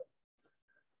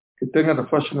que tenga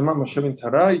Refuah Shlema Moshe Ben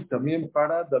Zara y también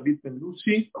para David Ben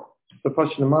Lucy, Refuah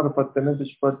Shlema Rafat Tenet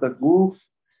Shpat Aguf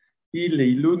y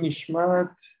Leilu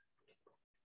Nishmat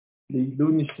Yosef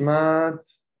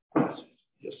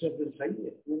Ben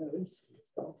Zayed, una vez.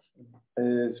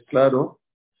 claro,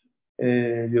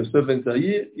 Yosef Ben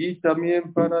Zayed y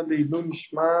también para Leilu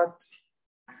Nishmat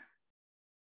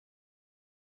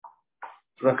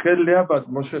Rachel Lea Bat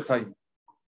Moshe Chaim.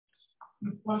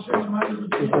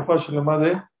 Refuah Shlema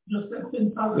de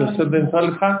Yosef Ben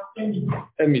Salha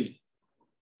Emil.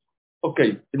 Ok,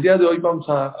 el día de hoy vamos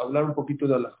a hablar un poquito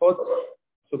de Alajot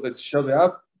sobre Tisha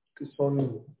B'Av, que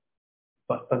son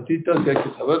bastantitas y hay que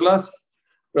saberlas.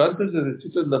 Pero antes de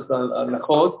decirles las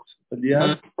Alajot,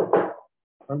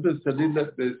 antes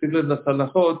de decirles las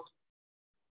Alajot,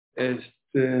 quiero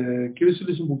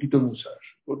decirles un poquito de Musar,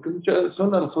 porque muchas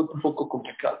son Alajot un poco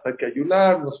complicadas. Hay que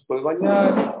ayunar, no se puede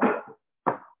bañar,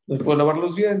 no se puede lavar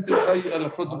los dientes, hay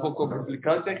Alajot un poco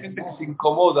complicadas. Hay gente que se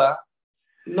incomoda.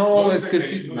 No, es que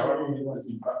sí.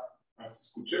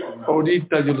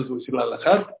 Ahorita yo les voy a decir la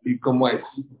halajá y cómo es.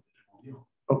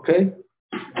 ¿Ok?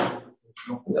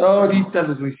 Ahorita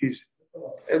les voy a decir.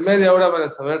 En media hora van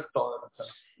a saber todas las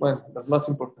halajá. Bueno, las más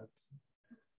importantes.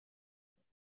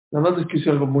 Nada más les quiero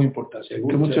decir algo muy importante.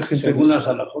 Según, que mucha gente. Según las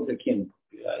halajot de quién.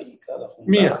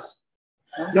 Mías.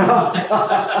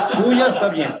 Tuya está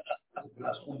bien.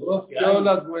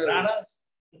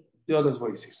 Yo les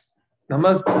voy a decir. Nada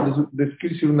más les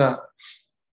quiero decir una.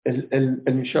 El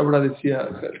Mishabra decía,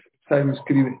 Chaim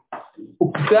escribe,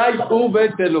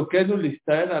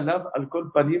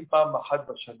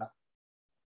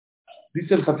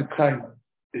 dice el Hafez Chaim,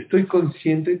 estoy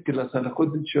consciente que las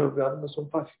alajot de Tisha no son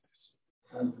fáciles.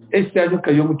 Este año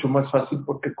cayó mucho más fácil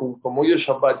porque como hoy es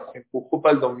Shabbat, se empujó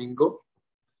para el domingo,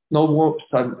 no hubo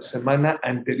semana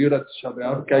anterior a Tisha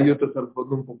B'Av, que hay otras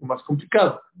alajot un poco más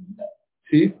complicadas.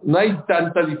 ¿Sí? No hay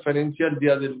tanta diferencia el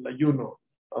día del ayuno.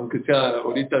 Aunque sea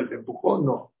ahorita el empujón,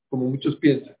 no, como muchos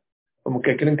piensan, como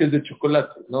que creen que es de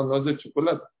chocolate, no es de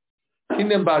chocolate.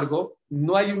 Sin embargo,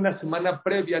 no hay una semana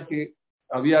previa que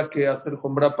había que hacer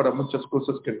jombra para muchas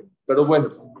cosas que no. Pero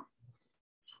bueno,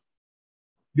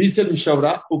 dice el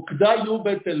Mishabra, Ukdayu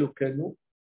betelukenu,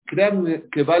 créanme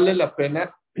que vale la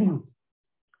pena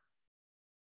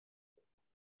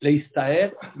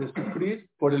leistaer, de sufrir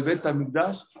por el Bet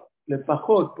Hamikdash, le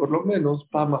pajot, por lo menos,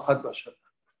 pa Mahat Bashar.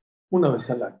 Una vez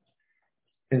al año.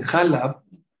 En Halab,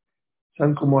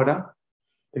 ¿saben cómo era?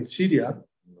 En Siria,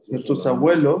 nuestros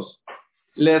abuelos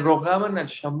le rogaban al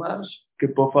Shamash que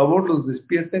por favor los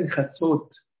despierten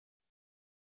Hatzot.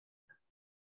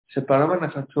 Se paraban a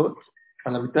Hatzot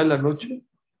a la mitad de la noche,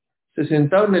 se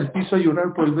sentaban en el piso a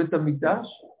llorar por el Bet Hamikdash,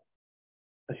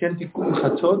 hacían tikkun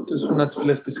Hatzot, es una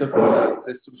tefila especial para la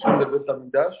destrucción del Bet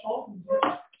Hamikdash,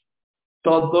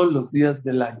 todos los días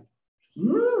del año.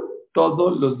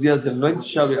 Todos los días del año,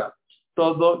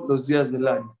 todos los días del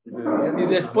año. Y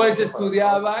después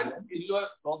estudiaban y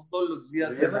luego todos los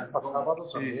días del año.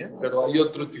 Sí, pero hay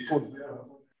otro tipo.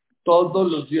 Todos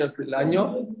los días del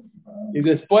año. Y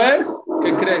después,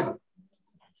 ¿qué creen?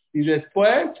 Y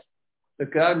después se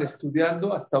quedaban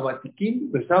estudiando hasta Batiquín,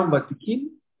 besaban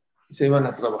Batiquín y se iban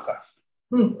a trabajar.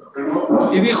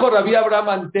 Y dijo Rabbi Abraham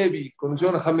Antevi,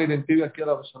 conoció a Hamir Antevi aquí a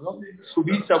la Bashalom, su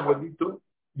bisabuelito.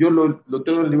 Yo lo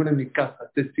tengo en el libro en mi casa,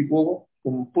 testigo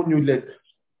con puño y letra.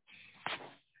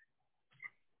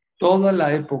 Toda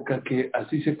la época que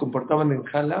así se comportaban en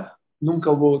Jala, nunca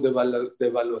hubo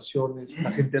devaluaciones,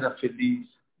 la gente era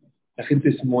feliz, la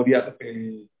gente se moría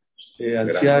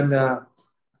anciana.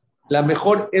 La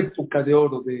mejor época de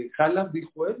oro de Jala,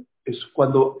 dijo él, es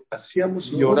cuando hacíamos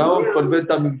y llorábamos por el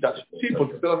Bet Hamikdash. Sí,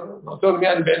 porque no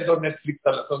dormían viendo Netflix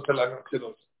a las 11 de la noche,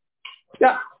 12.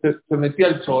 Ya, se metía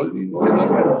el sol y de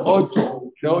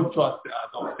 8 a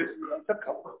 12, se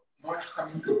acabó. No es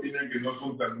también que opinan que no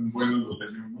son tan buenos los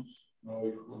ayunos.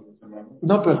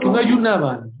 No, pero aquí no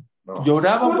ayunaban. No.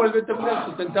 Lloraban por el Bet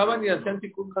Hamikdash, se sentaban y hacían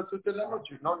tikkun hatzot de la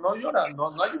noche. No lloran,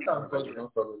 no ayunaban.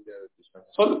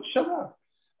 Solo Shabbat.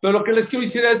 Pero lo que les quiero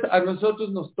decir es, a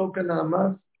nosotros nos toca nada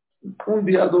más un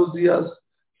día, 2 días,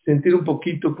 sentir un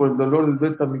poquito por el dolor del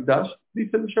Bet Hamikdash.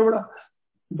 Dice el Shabbat,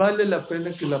 vale la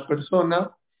pena que la persona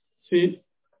sí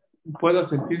pueda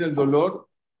sentir el dolor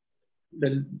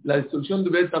de la destrucción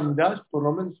del Bet Hamikdash por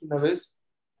lo menos una vez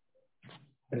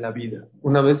en la vida,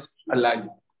 una vez al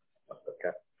año.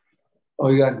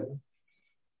 Oigan,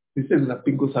 dice la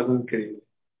Pinco es algo increíble.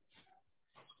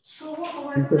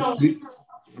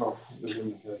 No,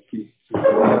 aquí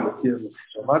en los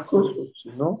chamacos, o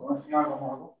si no,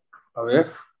 a ver.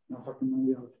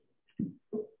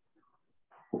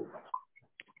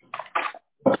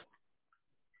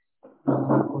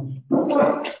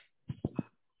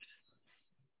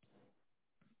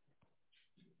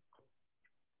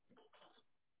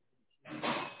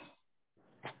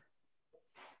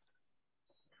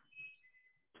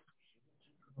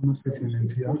 ¿Cómo se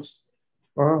silencia?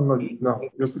 No,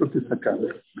 yo creo que es acá.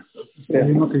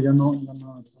 Hay uno que ya no.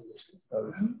 A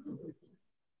ver.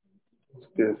 Es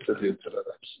que está bien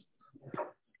cerrada aquí.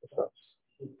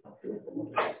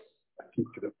 Aquí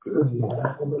creo que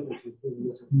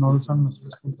No usan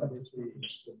nuestros contactos.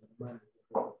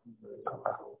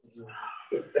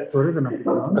 ¿Tú eres de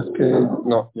Napico? es que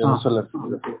no, yo no soy la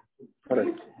figura.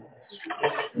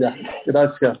 Ya,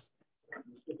 gracias.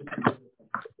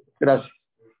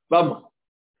 Vamos.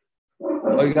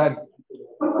 Oigan,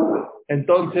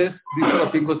 entonces, dijo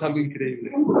Rapingo es algo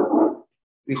increíble.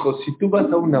 Dijo, si tú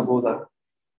vas a una boda,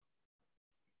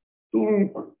 tú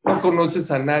no conoces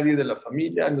a nadie de la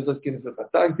familia, no sabes quién es el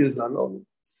hatán, quién es la novia.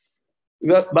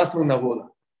 Vas a una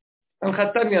boda. Al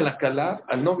hatán y a la calá,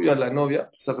 al novio y a la novia,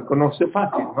 se reconoce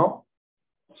fácil, ¿no?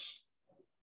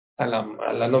 A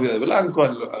la novia de blanco,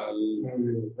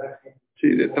 sí,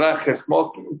 de traje,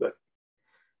 smoking.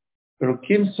 Pero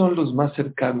 ¿quién son los más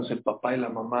cercanos, el papá y la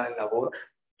mamá en la boda?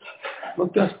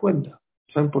 No te das cuenta.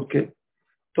 ¿Saben por qué?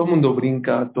 Todo el mundo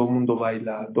brinca, todo el mundo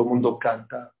baila, todo el mundo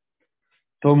canta,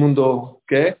 todo el mundo,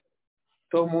 ¿qué?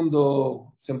 Todo el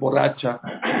mundo se emborracha.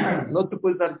 No te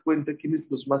puedes dar cuenta quiénes son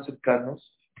los más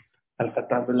cercanos al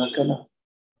hatán de la cala.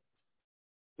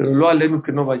 Pero lo aleno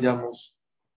que no vayamos,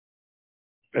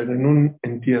 pero en un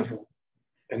entierro,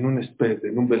 en un esped,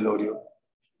 en un velorio,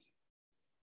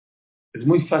 es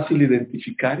muy fácil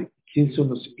identificar quién son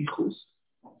los hijos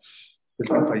del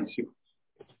que falleció.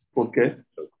 ¿Por qué?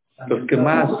 Los que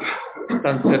más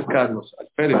están cercanos al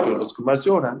féretro, los que más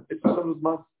lloran, esos son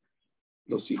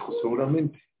los hijos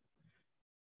seguramente.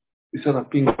 Dice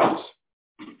Rapingo,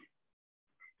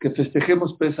 que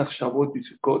festejemos Pesach, Shavuot y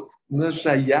Sukkot, no es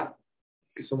rayá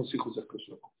que somos hijos de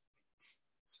Akadosh Baruj Hu.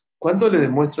 ¿Cuándo le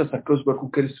demuestras a Akadosh Baruj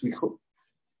Hu que eres su hijo?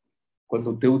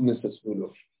 Cuando te unes a su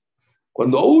dolor.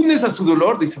 Cuando unes a su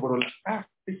dolor, dice Borolá,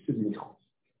 este es mi hijo.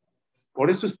 Por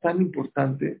eso es tan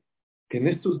importante que en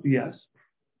estos días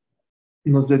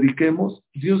nos dediquemos,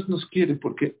 Dios nos quiere,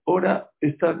 porque ahora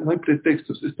no hay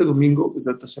pretextos. Este domingo,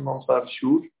 vamos a dar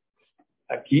shur,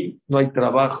 aquí no hay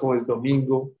trabajo, el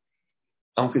domingo,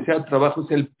 aunque sea trabajo,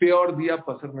 es el peor día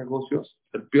para hacer negocios,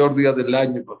 el peor día del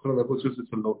año para hacer negocios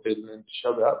es el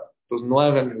Tisha B'Av. Entonces no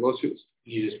hagan negocios.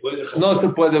 Y después de No se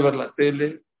puede ver la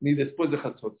tele, ni después de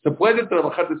Hatzot. Se puede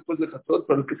trabajar después de Hatzot,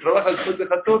 pero el que trabaja después de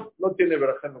Hatzot no tiene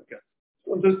verajá en lo que hace.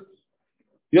 Entonces,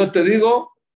 yo te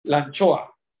digo, la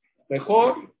anchoa,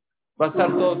 mejor va a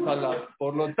estar todo salado.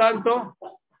 Por lo tanto,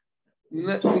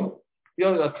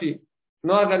 yo así,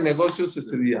 no hagan negocios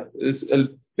ese día. Es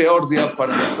el peor día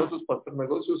para nosotros para hacer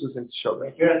negocios, es el Tisha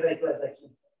B'Av.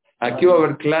 Aquí va a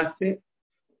haber clase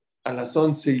a las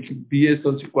 11:10,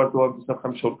 11:15 va a empezar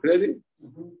Hamshor Credit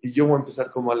y yo voy a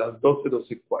empezar como a las 12,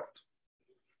 12:15.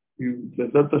 Y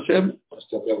Besat Hashem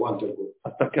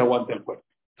hasta que aguante el cuerpo.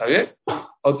 ¿Está bien?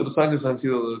 Otros años han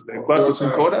sido de 4 o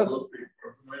 5 horas.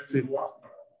 Sí.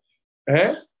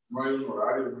 No hay un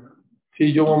horario, ¿no?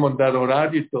 Sí, yo voy a mandar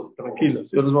horario y todo, tranquilos.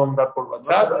 Yo les voy a mandar por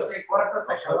WhatsApp.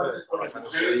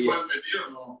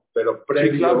 Pero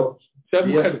Sí, claro. Sean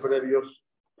días mujeres. previos,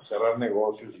 cerrar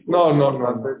negocios. No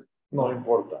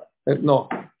importa. No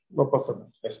pasa nada.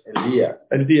 Es el día.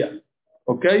 El día.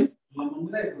 ¿Ok? La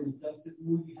manera de conectarse es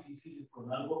muy difícil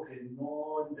con algo que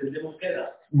no entendemos qué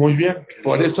era. Muy bien.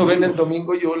 Por eso ven el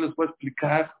domingo, yo les voy a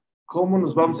explicar cómo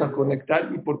nos vamos a conectar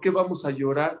y por qué vamos a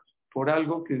llorar por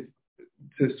algo que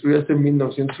se destruyó hace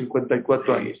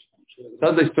 1954 años.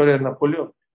 ¿Sabes la historia de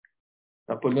Napoleón?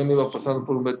 Napoleón iba pasando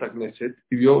por un Betagneset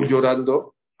y vio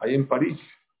llorando ahí en París,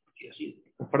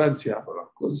 en Francia.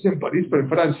 No sé si en París, pero en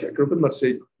Francia, creo que en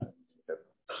Marsella.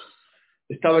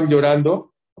 Estaban llorando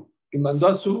y mandó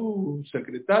a su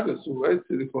secretario,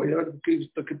 dijo, oye, a ver, ¿qué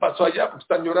pasó allá? Porque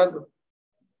están llorando.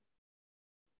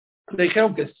 Le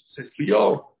dijeron que se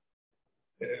destruyó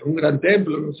un gran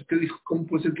templo, no sé qué. Dijo, ¿cómo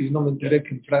puede ser que yo no me enteré que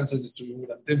en Francia se destruyó un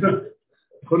gran templo?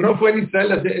 Dijo, no, fue en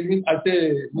Israel hace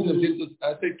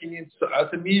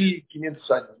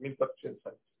 1500 años, 1400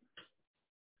 años.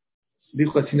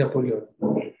 Dijo así Napoleón,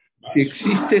 si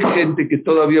existe gente que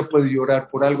todavía puede llorar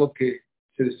por algo que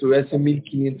se destruyó hace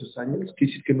 1500 años,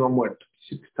 quiere decir que no ha muerto, quiere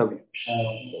decir que está bien.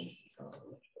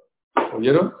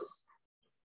 ¿Oyeron?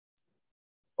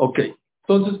 Ok.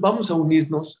 Entonces vamos a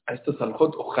unirnos a estas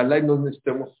alajot. Ojalá y no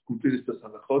necesitemos cumplir estas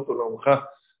alajot.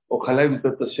 Ojalá y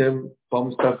Besat Hashem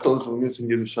vamos a estar todos reunidos en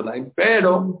Jerusalén.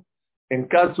 Pero en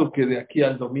caso que de aquí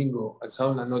al domingo, al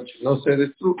sábado en la noche, no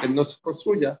se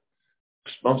construya,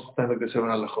 pues vamos a tener que hacer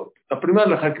una alajot. La primera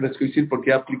alajot que les quiero decir,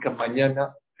 porque aplica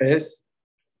mañana, es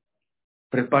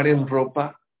preparen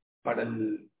ropa para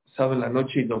el sábado en la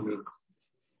noche y domingo.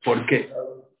 ¿Por qué?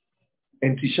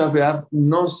 En Tisha B'Av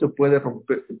no se puede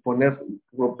poner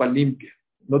ropa limpia.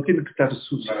 No tiene que estar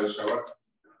sucia.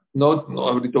 No,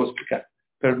 ahorita voy a explicar.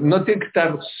 Pero no tiene que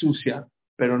estar sucia,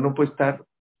 pero no puede estar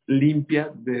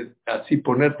limpia, así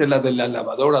ponértela de la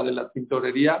lavadora, de la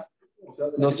tintorería,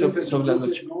 no sobre la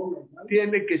noche.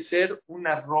 Tiene que ser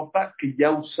una ropa que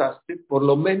ya usaste por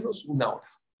lo menos una hora.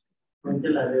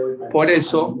 Por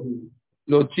eso,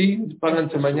 los jeans,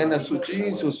 pónganse mañana sus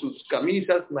jeans o sus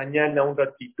camisas, mañana un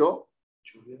ratito,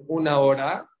 una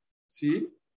hora, ¿sí?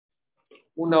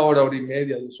 Una hora, hora y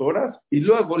media, 2 horas, y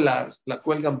luego la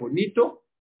cuelgan bonito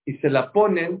y se la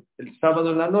ponen el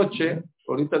sábado en la noche,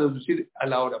 ahorita les voy a decir a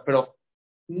la hora, pero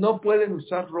no pueden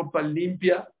usar ropa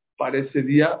limpia para ese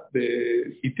día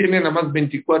y tienen nada más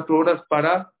 24 horas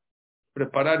para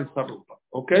preparar esa ropa,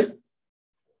 ¿ok?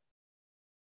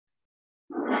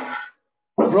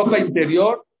 Ropa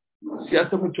interior, si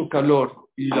hace mucho calor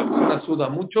y la persona suda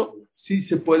mucho, sí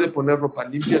se puede poner ropa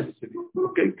limpia ese día,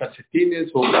 ¿ok?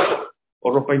 Calcetines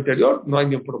o ropa interior, no hay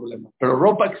ningún problema. Pero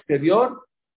ropa exterior,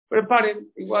 preparen,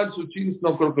 igual sus jeans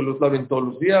no creo que los laven todos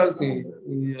los días, ni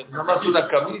nada más una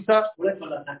camisa.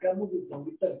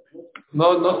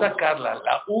 No sacarla,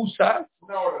 la usas,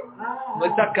 no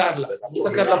es sacarla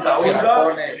para hoy.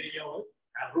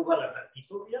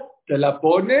 Te la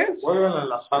pones, Vuelven en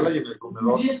la sala y en el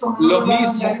comedor.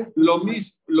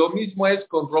 lo mismo es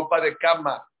con ropa de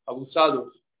cama,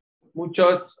 abusados.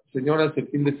 Muchas señoras el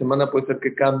fin de semana puede ser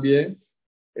que cambie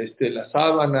la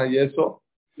sábana y eso.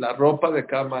 La ropa de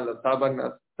cama, las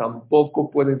sábanas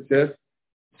tampoco pueden ser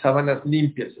sábanas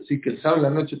limpias, así que el sábado en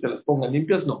la noche te las pongan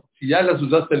limpias, no. Si ya las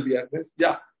usaste el viernes,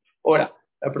 ya. Ahora,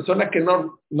 la persona que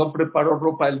no preparó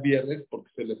ropa el viernes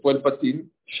porque se le fue el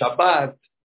patín, Shabbat,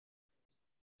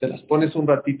 te las pones un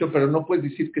ratito, pero no puedes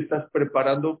decir que estás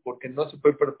preparando porque no se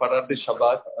puede preparar de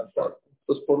Shabbat.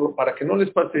 Entonces, para que no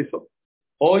les pase eso,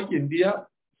 hoy en día,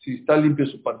 si está limpio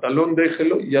su pantalón,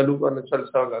 déjelo y ya lo van a echar el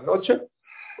sábado en la noche,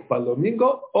 o para el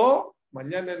domingo, o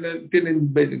mañana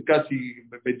tienen casi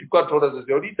 24 horas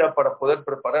desde ahorita para poder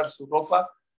preparar su ropa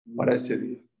para ese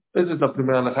día. Esa es la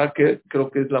primera alajá que creo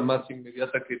que es la más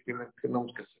inmediata que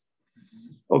tenemos que hacer.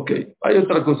 Ok, hay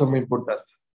otra cosa muy importante.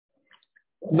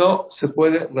 No se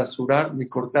puede rasurar ni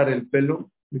cortar el pelo,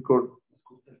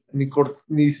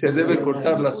 ni se debe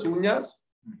cortar las uñas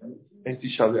en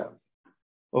Tisha B'Av.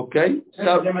 ¿Ok?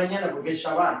 De mañana, porque es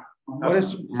Shabbat. Por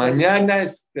eso,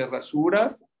 mañana te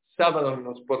rasuras, sábado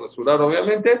no se puede rasurar,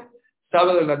 obviamente,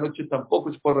 sábado en la noche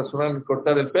tampoco se puede rasurar ni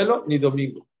cortar el pelo, ni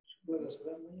domingo.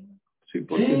 Sí,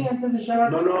 porque antes de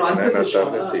Shabbat. no, antes de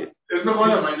Shabbat, sí. Es mejor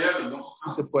la mañana, ¿no?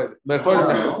 No se puede. Mejor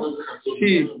mañana.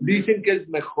 Sí, dicen que es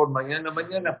mejor mañana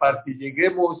para que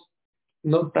lleguemos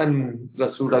no tan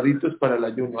rasuraditos para el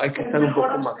ayuno. Hay que estar un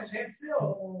poco más.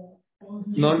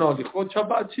 No, dijo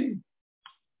Shabbat, sí.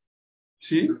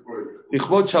 ¿Sí?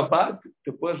 Dijo Shabbat,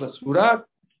 te puedes rasurar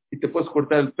y te puedes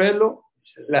cortar el pelo.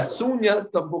 Las uñas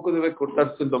tampoco debe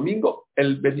cortarse el domingo.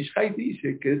 El Ben Ish Chai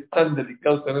dice que es tan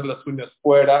delicado tener las uñas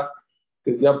fuera,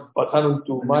 que ya pasaron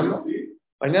tu mano.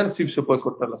 Mañana sí se puede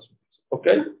cortar las uñas. ¿Ok?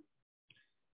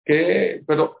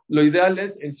 Pero lo ideal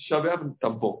es en Tisha B'Av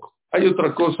tampoco. Hay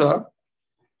otra cosa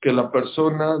que la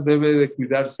persona debe de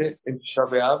cuidarse en Tisha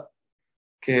B'Av,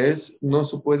 que es no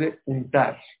se puede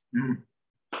untar.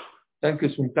 ¿Saben qué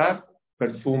es untar?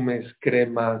 Perfumes,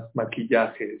 cremas,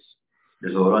 maquillajes,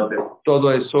 Desodorante.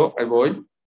 todo eso, ahí voy.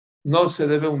 No se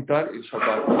debe untar el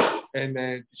Shabbat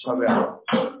en Tisha B'Av.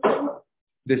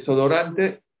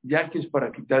 Desodorante, ya que es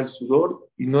para quitar el sudor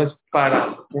y no es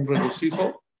para un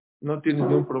regocijo, no tienes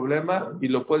ningún problema y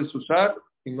lo puedes usar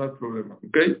y no hay problema,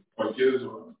 ¿ok?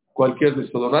 Cualquier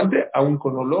desodorante, aún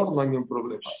con olor, no hay ningún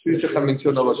problema. Sí, se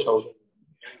menciona Bashaud.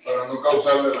 Para no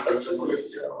causarle la gente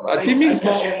molestia. A ti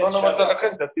mismo, no mata a la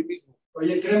gente, a ti mismo.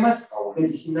 Oye, cremas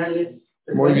medicinales.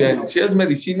 Muy bien, si es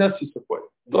medicina, sí se puede.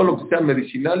 Todo lo que sean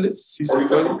medicinales, sí se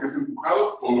puede. ¿Porque es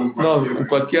empujado o en cualquier? No, en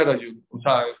cualquier ayuno. O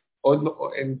sea,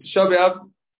 en Tisha B'Av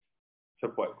se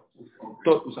puede.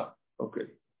 Todo, o sea, ok.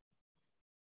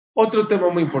 Otro tema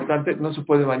muy importante, no se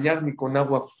puede bañar ni con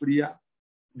agua fría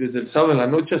desde el sábado en la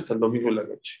noche hasta el domingo en la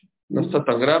noche. No está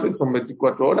tan grave, son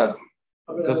 24 horas,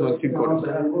 son 25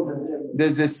 horas.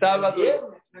 Desde sábado,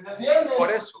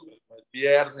 por eso, el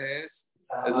viernes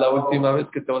es la última vez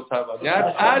que te vas a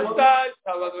bañar hasta el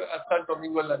sábado, hasta el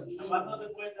domingo en la noche.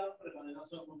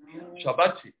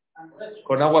 Shabbat sí,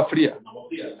 con agua fría.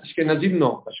 Ashkenazim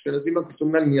no. Ashkenazim no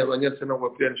acostumbran ni a bañarse en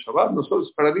agua fría en Shabbat.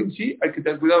 Nosotros, para Paradim, sí, hay que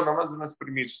tener cuidado nada más de no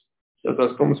exprimirse. Ya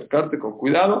sabes cómo sacarte con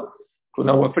cuidado, con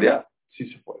agua fría, sí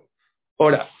se puede.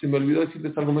 Ahora, se me olvidó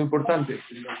decirles algo muy importante.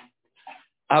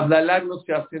 Abdalá no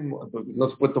se hace, no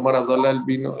se puede tomar Abdalá el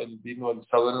vino el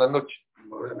sábado en la noche.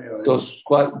 Entonces,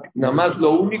 nada más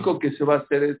lo único que se va a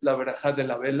hacer es la verajá de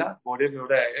la vela, Boré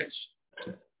Meoraesh,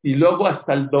 y luego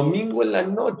hasta el domingo en la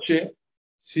noche,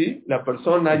 ¿sí? La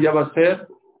persona ya va a hacer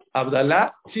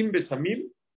Abdalá, sin Besamim,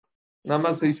 nada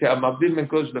más se dice Amabdil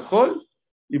Menkosh Lehol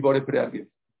y Boré Preagim.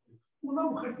 Una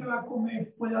mujer que va a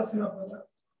comer puede hacer la verdad.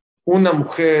 Una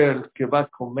mujer que va a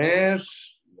comer,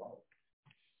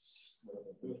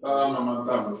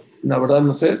 la verdad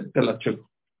no sé, te la checo.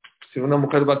 Si una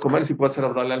mujer va a comer, sí puede hacer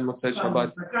Abdalá el Motzei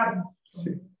Shabbat.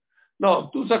 Sí. No,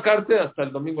 tú sacarte hasta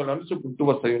el domingo en la noche porque tú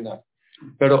vas a ayunar.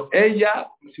 Pero ella,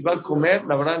 si va a comer,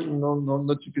 la verdad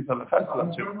no chiquis a la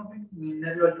checo.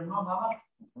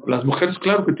 Las mujeres,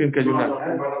 claro que tienen que ayunar.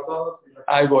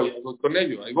 Ahí voy con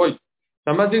ello, ahí voy.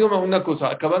 Nada más dígame una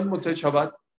cosa, acabando Motzei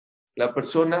Shabbat, la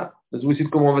persona, les voy a decir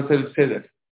cómo va a ser el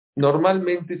ceder.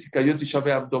 Normalmente, si cayó Tisha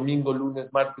B'Av domingo,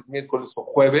 lunes, martes, miércoles o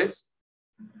jueves,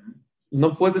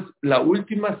 no puedes, la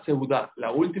última seudá,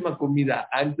 la última comida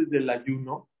antes del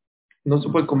ayuno, no se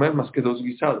puede comer más que 2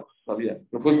 guisados, ¿sabían?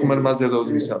 No puedes comer más de 2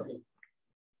 guisados.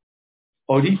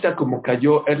 Ahorita, como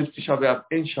cayó Erev Tisha B'Av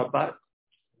en Shabbat,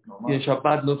 y en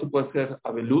Shabbat no se puede hacer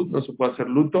abelut, no se puede hacer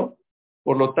luto,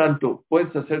 por lo tanto,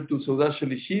 puedes hacer tu seudá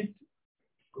shelishit.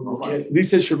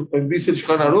 Dice el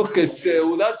Shulchan Aruch que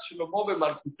seudat Shlomo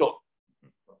bemalchutó.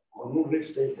 ¿Qué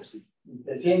es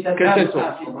eso?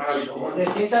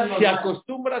 Si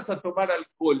acostumbras a tomar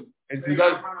alcohol en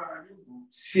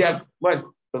ciudad,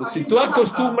 bueno, pero si tú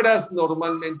acostumbras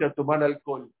normalmente a tomar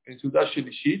alcohol en ciudad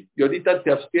Shelishit y ahorita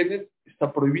te abstienes,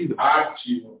 está prohibido.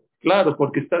 Claro,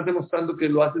 porque estás demostrando que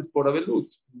lo haces por abelut.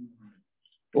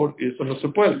 Porque eso no se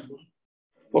puede.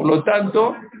 Por lo tanto,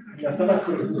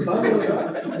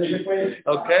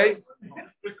 ok,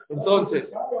 entonces,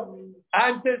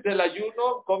 antes del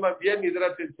ayuno, coman bien,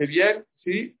 hidrátense bien,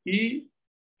 ¿sí? Y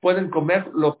pueden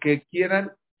comer lo que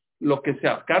quieran, lo que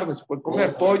sea, carne, se puede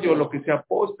comer pollo, lo que sea,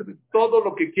 postre, todo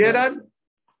lo que quieran,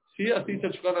 ¿sí? Así se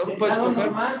puedes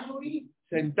comer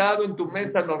sentado en tu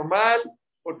mesa normal,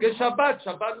 porque es Shabbat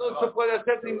no se puede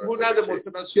hacer ninguna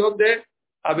demostración de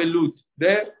abelut,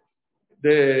 de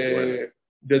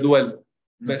duelo.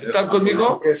 ¿Están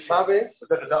conmigo? Que sabes,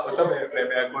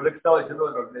 me acordé que estaba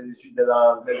diciendo de los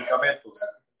medicamentos.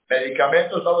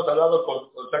 Medicamentos estamos hablando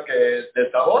o sea que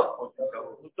de sabor o sin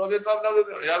sabor. Todavía no hablamos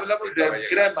de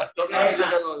cremas, todavía no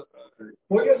hablamos de...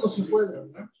 Pollo no se puede,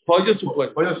 ¿no? Pollo se puede.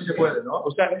 Pollo sí se puede, ¿no?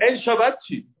 O sea, en Shabbat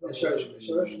sí.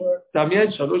 También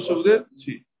Shalosh Seudet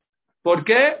sí. ¿Por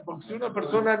qué? Porque si una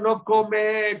persona no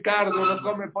come carne, no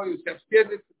come pollo, se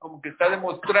abstiene, como que está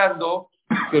demostrando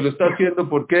que lo está haciendo.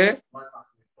 ¿Por qué?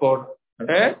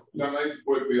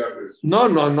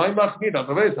 No hay mahmir, al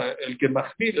revés. El que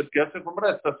mahmir, el que hace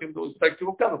comprar, está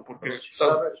equivocado. Porque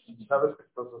sabes que estás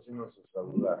haciendo su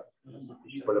saludar,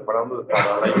 preparando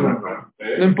para el ayuno.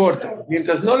 No importa.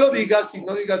 Mientras no lo digas y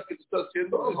no digas que lo estás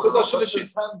haciendo,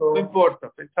 no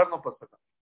importa. Pensar no pasa nada.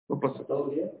 No pasa nada.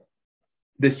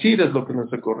 Decir es lo que no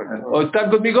se correcto. ¿O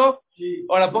están conmigo? Sí.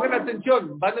 Ahora pongan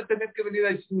atención. Van a tener que venir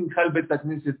a Isminjal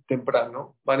Betagneses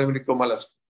temprano. Van a venir como a las,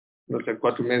 no sé,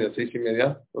 4:30,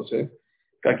 6:30, no sé.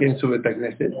 Cada quien sube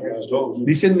Betagneses.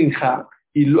 Dicen Minjá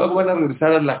y luego van a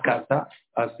regresar a la casa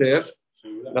a hacer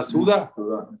la ciudad.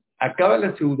 Acaba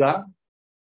la ciudad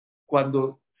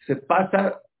cuando se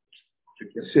pasa,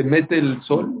 se mete el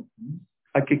sol,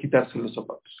 hay que quitarse los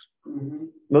zapatos.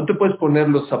 No te puedes poner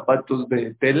los zapatos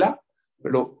de tela,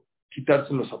 pero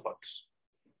quitarse los zapatos.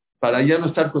 Para ya no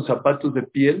estar con zapatos de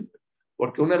piel,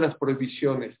 porque una de las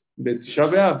prohibiciones de Tisha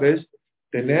B'Av es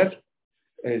tener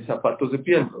zapatos de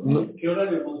piel. ¿No? ¿Qué hora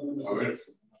le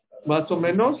Más o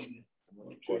menos.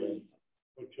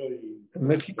 En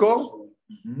México. O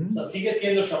sea, sigue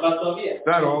siendo Shabbat todavía.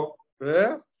 Claro.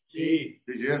 Sí.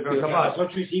 Sí, es Shabbat.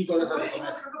 8:05 de la tarde.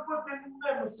 No puede tener una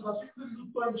demostración de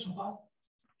luto en Shabbat.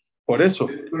 Por eso.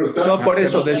 No, por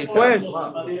eso. Después.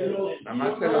 Nada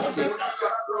más te los quitas.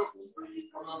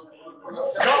 No,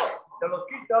 te los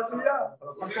quitas y ya.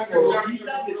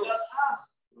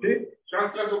 ¿Sí?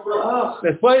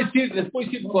 Después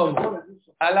decir cómo.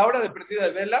 A la hora de prendida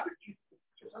de vela,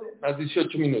 a las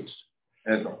 18 minutos.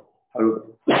 Eso.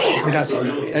 Salud. Mira,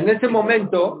 en ese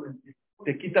momento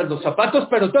te quitas los zapatos,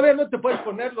 pero todavía no te puedes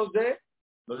poner los de...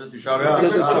 Entonces, si sabe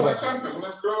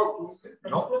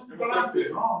No.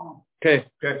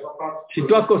 ¿Qué? Si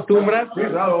tú acostumbras, sí,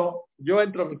 claro. yo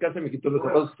entro a mi casa y me quito los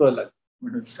zapatos todo el año.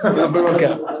 Es lo primero que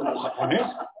hago.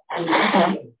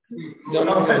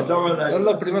 No es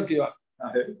lo primero que yo hago.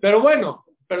 Pero bueno,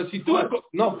 pero si tú...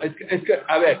 No, es que,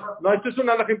 a ver, no, esto es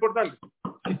una alhaja importante.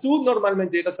 Si tú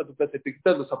normalmente llegas a tu casa y te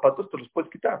quitas los zapatos, te los puedes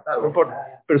quitar, no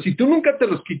importa. Pero si tú nunca te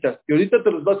los quitas y ahorita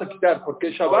te los vas a quitar porque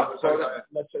es Shabbat, ahora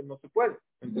no se puede.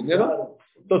 ¿Entendieron?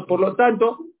 Entonces, por lo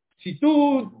tanto, si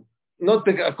tú no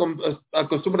te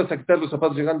acostumbras a quitar los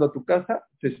zapatos llegando a tu casa,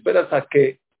 te esperas a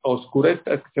que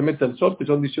oscurezca, que se meta el sol, que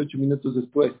son 18 minutos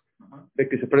después de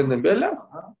que se prenden velas,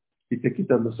 y te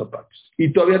quitas los zapatos.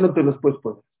 Y todavía no te los puedes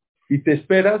poner. Y te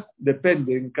esperas,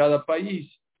 depende, en cada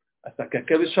país, hasta que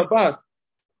acabe Shabbat,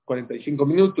 45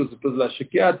 minutos, después la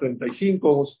Shekiah,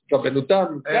 35,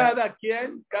 Rabenutam, cada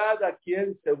quien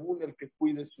según el que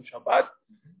cuide su Shabbat.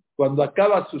 Cuando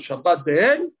acaba su Shabbat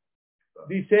de él,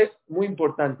 dice, muy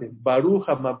importante, Baruch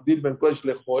HaMabdil Ben Kodesh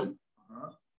Lechol.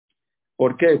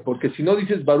 ¿Por qué? Porque si no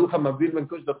dices Baruch HaMabdil Ben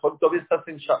Kodesh Lechol, todavía estás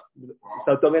en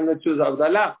Shabbat, todavía no has hecho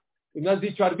Abdalá, y no has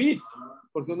dicho Arbit,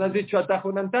 porque no has dicho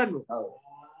Atajo Nantano.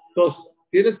 Entonces,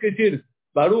 tienes que decir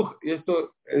Baruch, y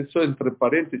eso entre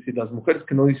paréntesis, las mujeres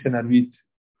que no dicen Arbit,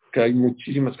 que hay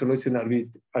muchísimas que no dicen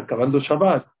Arbit, acabando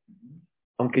Shabbat,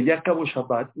 aunque ya acabó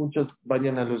Shabbat, muchas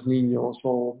bañan a los niños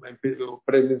o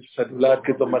prenden su celular,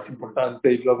 que es lo más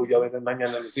importante, y luego ya ven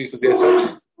mañana a los hijos y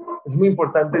eso. Es muy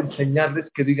importante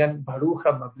enseñarles que digan Baruch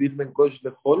HaMabdil Ben Kodesh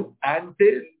Lechol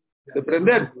antes de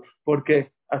prender,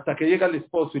 porque hasta que llega el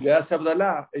esposo y le hace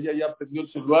Abdalá, ella ya prendió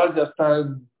el celular, ya está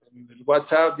en el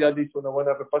WhatsApp, ya le hizo una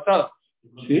buena repasada.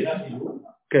 ¿Sí?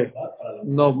 ¿Qué?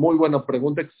 No, muy buena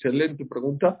pregunta, excelente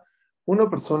pregunta. Una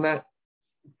persona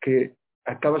que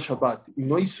acaba Shabbat y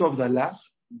no hizo Abdalá,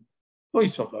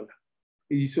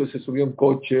 se subió en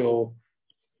coche o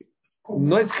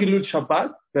no es Hilul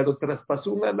Shabbat, pero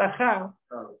traspasó una alajá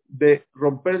de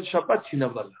romper el Shabbat sin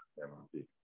Abdalá.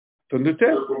 ¿Entiende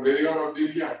usted?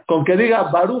 Con que diga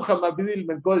Baruch HaMabdil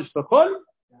Ben Kodesh Lechol,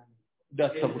 ya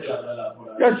está mucho.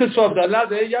 Ya hace su Abdalá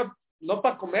de ella, no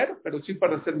para comer, pero sí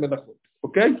para hacer melajot.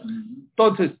 ¿Ok?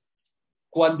 Entonces,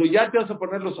 cuando ya te vas a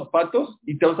poner los zapatos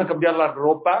y te vas a cambiar la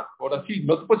ropa, ahora sí,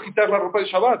 no te puedes quitar la ropa de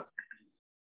Shabbat.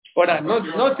 Ahora,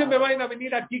 no se me vayan a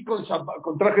venir aquí con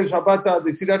traje de Shabbat a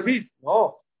decir Arbit.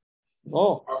 No.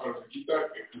 Pero se quita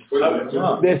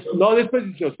después No, después de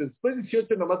 18. Después de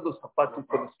 18 nomás los zapatos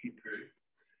te los quitas.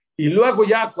 Y luego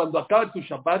ya, cuando acaba tu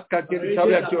Shabbat, cada quien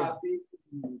sabe a qué hora.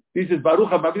 Dices,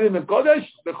 Baruch HaMabdil Ben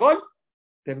Kodesh Lechol,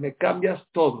 te me cambias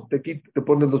todo. Te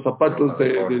pones los zapatos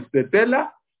de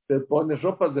tela, te pones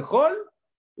ropas de hol,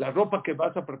 la ropa que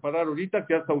vas a preparar ahorita,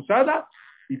 que ya está usada,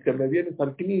 y te me vienes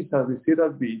al Knis a decir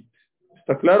Arbit.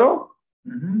 ¿Está claro?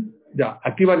 Ya,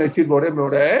 aquí van a decir Boré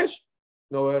Meoresh,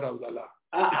 no va a haber Abdalá.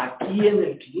 Aquí en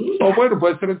el Knis. O bueno,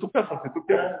 puede ser en tu casa, si tú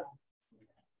quieres.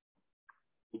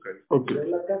 Ok.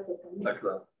 En la casa también. Está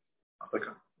claro. Hasta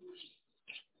acá.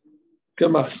 ¿Qué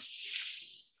más?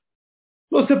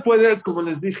 No se puede, como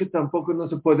les dije, tampoco no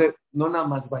se puede, no nada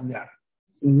más bañar.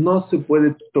 No se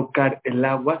puede tocar el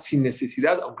agua sin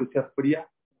necesidad, aunque sea fría,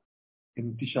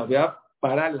 en Tisha B'Av,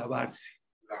 para lavarse.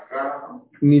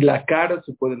 Ni la cara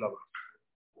se puede lavar.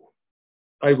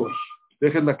 Ahí voy.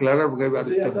 Déjenme aclarar porque hay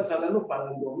varios Ya temas. estás hablando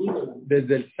para el domingo.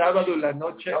 Desde el sábado en la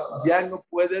noche ya no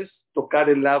puedes tocar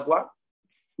el agua,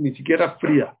 ni siquiera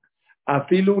fría.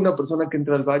 Afilo una persona que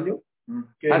entra al baño,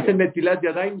 hace Netilat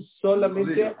Yadayim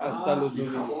solamente hasta los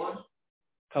domingos.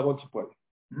 Jabón se puede.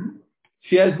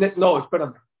 Si es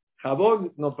espérame.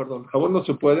 Jabón no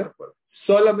se puede.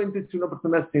 Solamente si una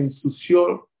persona se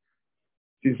ensució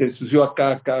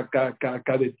acá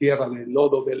de tierra, de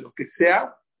lodo, de lo que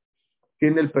sea,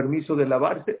 tiene el permiso de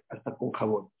lavarse hasta con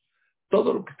jabón.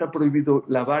 Todo lo que está prohibido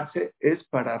lavarse es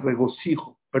para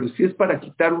regocijo, pero si es para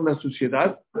quitar una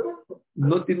suciedad,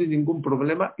 no tiene ningún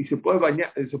problema y se puede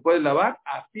bañar, se puede lavar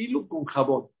a filo con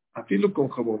jabón,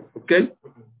 ¿ok?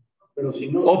 Pero si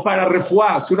no, o para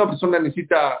refuá, si una persona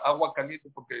necesita agua caliente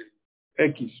porque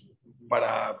X,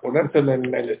 para ponérselo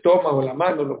en el estómago, en la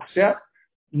mano, lo que sea,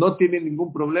 no tiene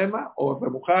ningún problema, o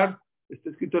remojar.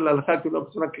 Está escrito en la halajá que una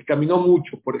persona que caminó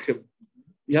mucho, por ejemplo,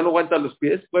 ya no aguanta los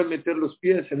pies, puede meter los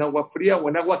pies en agua fría o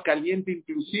en agua caliente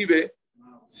inclusive,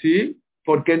 ¿sí?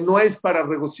 Porque no es para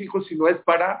regocijo, sino es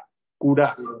para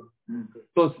curar.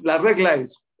 Entonces, la regla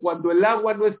es, cuando el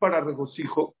agua no es para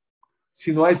regocijo,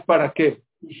 sino es para ¿qué?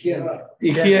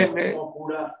 Higiene,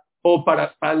 o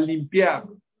para limpiar,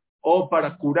 o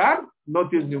para curar, no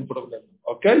tienes ningún problema,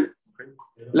 ¿ok?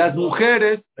 Las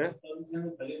mujeres...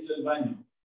 saliendo del baño.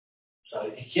 O sea,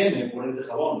 higiene, ponerse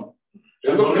jabón.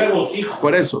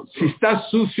 Por eso, si está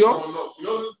sucio...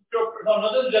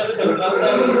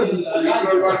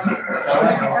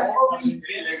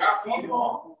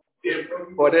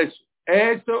 Por eso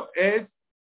es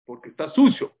porque está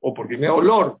sucio, o porque tiene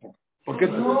olor. Porque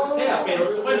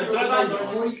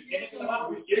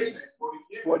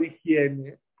por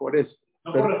higiene, por eso.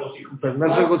 No por regocijo. Pero no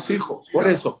es regocijo. Por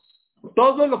eso,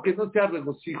 todo lo que no sea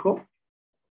regocijo,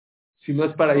 si no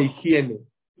es para higiene.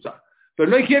 O sea, pero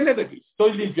no higiene de que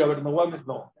estoy limpio, a ver,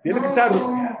 no, tiene que estar.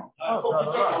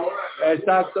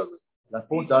 Exacto. Las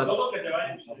puntas. Todo que te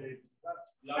vaya.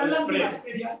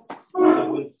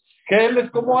 Gel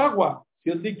es como agua. Si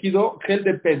es líquido, gel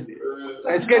depende.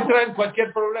 Es que entra en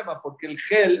cualquier problema, porque el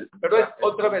gel, pero es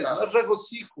otra vez, no es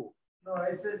regocijo. No,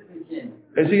 ese es higiene.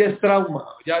 Ese ya es trauma.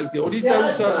 Ya, el que ahorita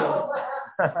usa.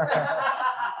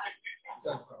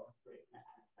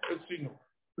 Sí, no.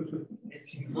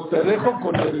 Te dejo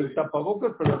con el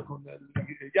tapabocas, pero con el.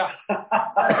 Ya.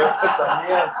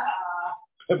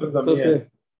 Entonces,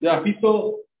 ya.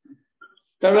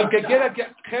 Pero el que quiera que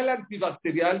gel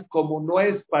antibacterial, como no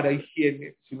es para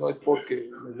higiene, sino es porque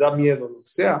les da miedo, lo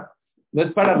que sea, no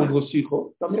es para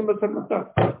regocijo, también va a ser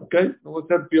matar. ¿Ok? No va a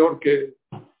ser peor que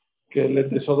el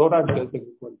desodorante de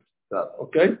mi cuenta.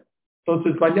 ¿Ok?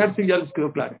 Entonces, bañarse ya les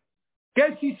quedó claro.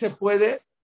 ¿Qué sí se puede?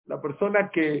 La persona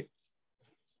que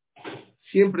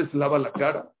siempre se lava la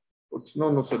cara, porque si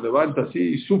no, no se levanta así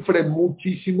y sufre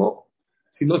muchísimo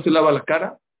si no se lava la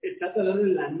cara. Está hablando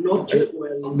en la noche o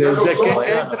Desde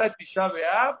que entra Tisha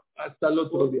B'Av hasta el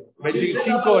otro día.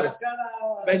 25 horas.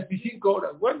 25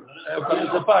 horas. Bueno,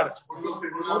 cuando se para.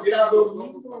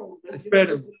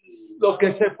 Esperen. Lo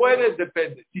que se puede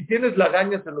depende. Si tienes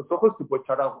lagañas en los ojos, te puedes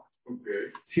echar agua.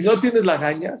 Si no tienes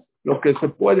lagañas, lo que se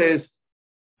puede es,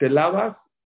 te lavas,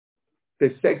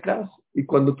 te secas, y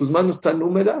cuando tus manos están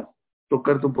húmedas,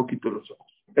 tocarte un poquito los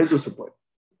ojos. Eso se puede.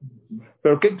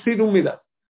 ¿Pero qué quiere decir húmedas?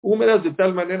 Húmedas de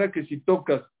tal manera que si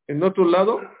tocas en otro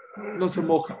lado, no se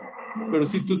moja. Pero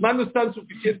si tus manos están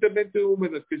suficientemente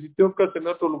húmedas que si tocas en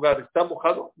otro lugar está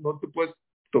mojado, no te puedes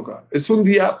tocar. Es un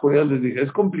día, pues ya les dije,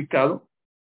 es complicado,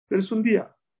 pero es un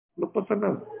día. No pasa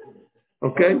nada.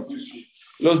 ¿Ok?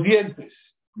 Los dientes.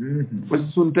 Pues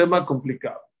es un tema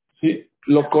complicado. ¿Sí?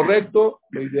 Lo correcto,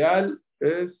 lo ideal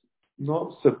es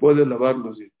no se puede lavar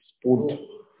los dientes. Punto.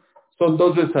 Son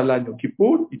 2 veces al año,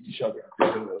 Kippur y Tisha B'Av.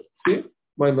 ¿Sí?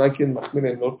 Bueno, hay quien más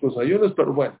miren otros ayunos,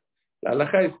 pero bueno, la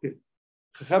halajá es que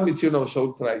Jajam menciona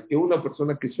trae que una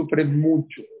persona que sufre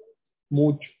mucho,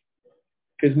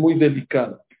 que es muy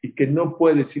delicada y que no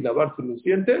puede sin lavarse los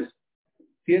dientes,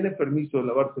 tiene permiso de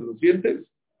lavarse los dientes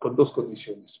con 2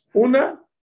 condiciones. Una,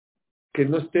 que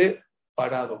no esté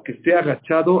parado, que esté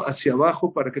agachado hacia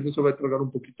abajo para que no se vaya a tragar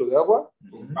un poquito de agua,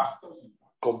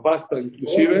 con pasta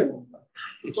inclusive.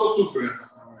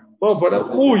 Bueno,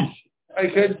 hay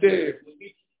gente,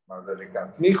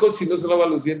 mi hijo si no se lava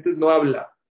los dientes no habla,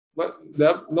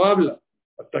 no habla,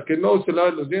 hasta que no se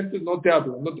lava los dientes no te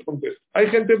habla, no te contesta. Hay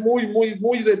gente muy, muy,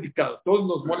 muy delicada, todos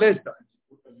nos molesta.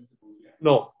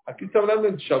 No, aquí está hablando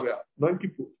en Tisha B'Av, no en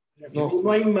Kippur.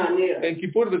 No hay manera. En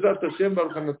Kippur, vamos a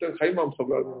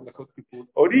hablar de mejor Kippur.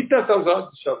 Ahorita estamos hablando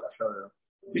de Tisha B'Av.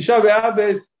 Tisha B'Av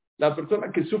es la persona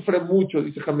que sufre mucho,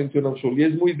 dice Jamención Shul, y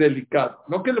es muy delicado.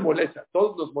 No que le molesta,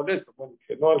 todos nos molesta. Bueno,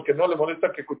 el que no le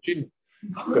molesta, que cochino.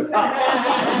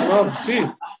 No, sí.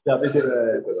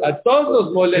 A todos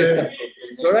nos molesta.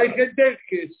 Pero hay gente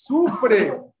que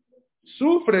sufre,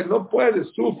 no puede,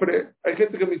 sufre. Hay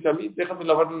gente que me dice a mí, déjame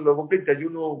lavarle la boca y te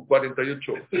ayuno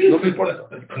 48. No me importa.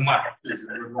 Fumar.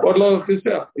 Por lo que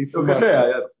sea. Y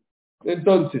fumar.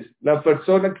 Entonces, la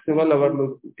persona que se va a lavar,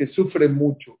 que sufre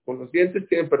mucho con los dientes,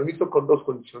 tiene permiso con 2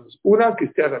 condiciones. Una, que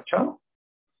esté agachado.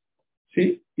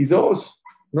 ¿Sí? Y 2,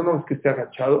 no, que esté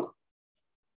agachado.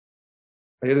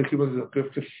 Ayer dijimos, creo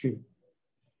que sí.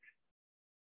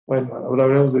 Bueno, ahora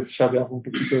hablamos de Tisha B'Av un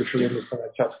poquito de eso de los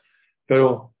agachados.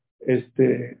 Pero,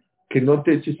 que no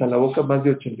te eches a la boca más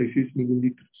de 86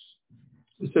 mililitros.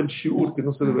 Es el shiur que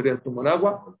no se debería tomar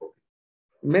agua.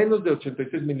 Menos de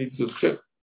 86 mililitros. ¿Sí?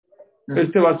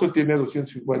 Este vaso tiene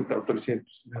 250 o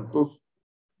 300. Entonces,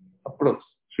 aprox.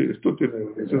 Sí, esto tiene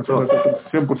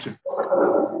 100%.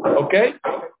 ¿Ok?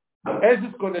 Eso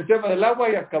es con el tema del agua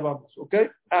y acabamos. ¿Ok?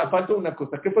 Falta una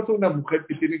cosa. ¿Qué pasa a una mujer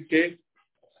que tiene que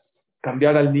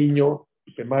cambiar al niño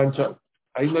y se mancha?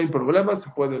 Ahí no hay problema, se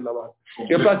puede lavar.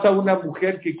 ¿Qué pasa a una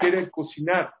mujer que quiere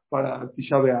cocinar para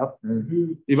Tisha B'Av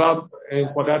y va a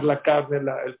enjuagar la carne,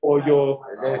 el pollo,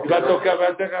 y va a tocar?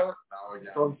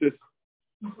 Entonces,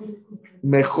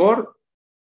 mejor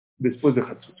después de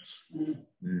Hatzot.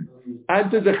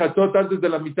 Antes de Hatzot, antes de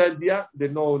la mitad del día, de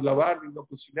no lavar, ni no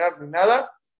cocinar, ni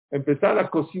nada, empezar a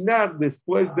cocinar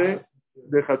después de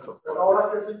Hatzot.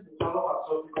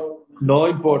 No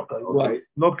importa, igual,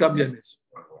 no cambian eso.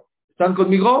 ¿Están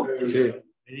conmigo? Sí.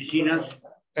 Medicinas.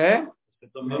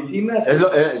 Medicinas.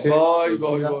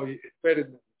 Voy.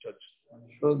 Espérenme, muchachos.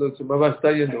 No, se me va a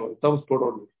estar yendo. Estamos por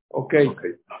orden. Ok.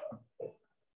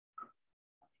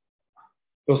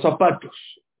 Los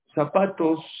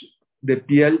zapatos de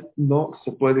piel no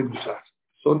se pueden usar.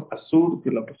 Son azul que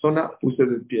la persona use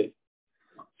de piel.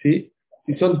 ¿Sí?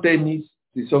 Si son tenis,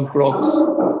 si son crocs,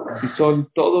 si son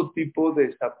todo tipo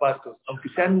de zapatos, aunque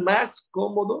sean más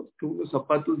cómodos que unos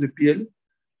zapatos de piel,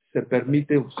 se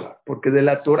permite usar. Porque de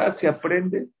la Torah se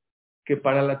aprende que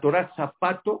para la Torah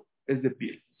zapato es de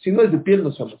piel. Si no es de piel,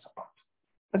 no se llama zapato.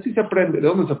 Así se aprende. ¿De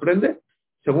dónde se aprende?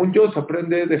 Según yo, se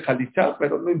aprende de Jalizá,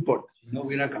 pero no importa. Si no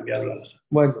hubiera cambiado la...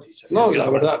 Bueno, no, la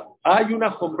verdad. Hay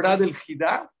una jombra del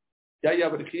Jidá, ya hay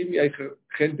abrejim y hay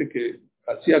gente que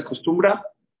así acostumbra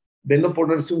de no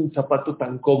ponerse un zapato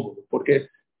tan cómodo, porque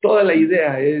toda la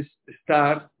idea es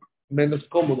estar menos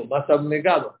cómodo, más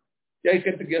abnegado. Y hay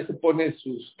gente que ya se pone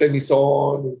sus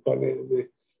tenisón, pone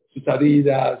sus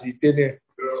Adidas y tiene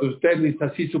sus tenis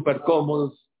así súper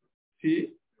cómodos,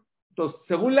 ¿sí? Entonces,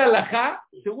 según la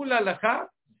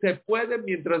halajá, se puede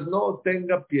mientras no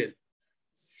tenga piel.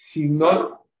 Si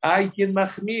no, hay quien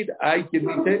mahmir, hay quien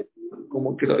dice,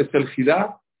 como que es el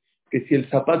Jidá, que si el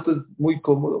zapato es muy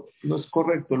cómodo, no es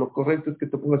correcto. Lo correcto es que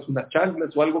te pongas unas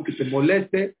chanclas o algo que te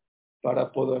moleste para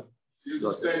poder. Si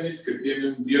los tenis que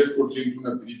tienen 10%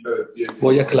 una tirita de piel.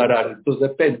 Voy a aclarar, entonces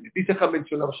depende. Dice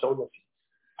mencionar Shaul así.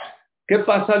 ¿Qué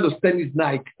pasa los tenis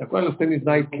Nike? ¿Te acuerdas los tenis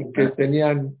Nike que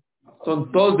tenían,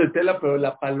 son todos de tela, pero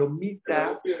la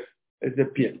palomita es de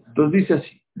piel? Entonces dice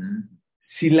así,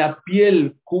 si la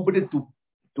piel cubre tu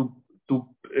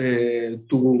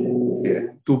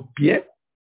pie,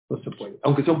 no se puede,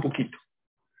 aunque sea un poquito.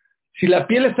 Si la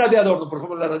piel está de adorno, por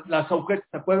ejemplo, las agujetas,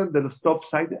 ¿se acuerdan de los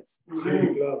topsiders?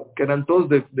 Sí, claro. Que eran todos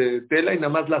de tela y nada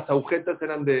más las agujetas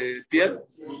eran de piel,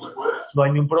 no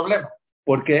hay ningún problema.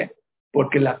 ¿Por qué?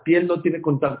 Porque la piel no tiene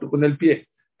contacto con el pie.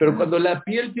 Pero cuando la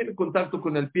piel tiene contacto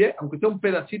con el pie, aunque sea un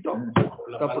pedacito,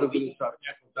 está prohibido usar.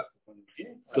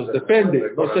 Entonces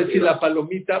depende. No sé si la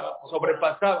palomita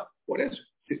sobrepasaba. Por eso.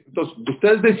 Sí. Entonces,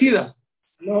 ustedes decidan.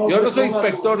 Yo no soy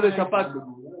inspector de zapatos.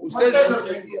 Ustedes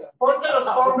decidan. Ponte los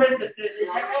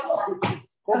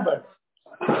Converse.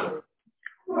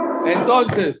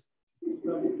 Entonces,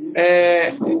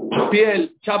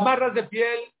 piel, chamarras de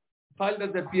piel,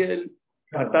 faldas de piel,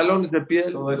 pantalones de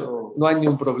piel, no hay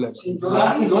ningún problema.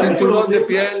 Cinturón de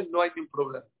piel, no hay ningún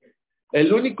problema.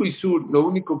 El único isur, lo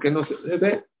único que no se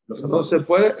debe, no se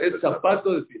puede, es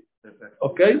zapato de piel.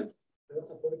 ¿Ok?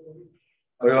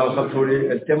 Oiga,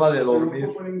 el tema de dormir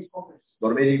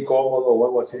incómodo o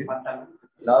algo así,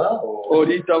 ¿nada? ¿O?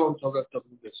 Ahorita vamos a hablar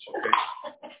también de eso.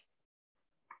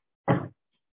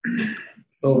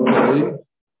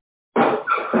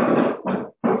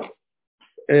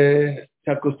 Se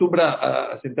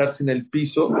acostumbra a sentarse en el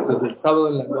piso desde el sábado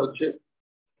en la noche,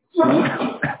 ¿sí?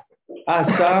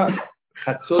 Hasta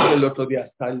Hatzot del otro día,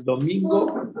 hasta el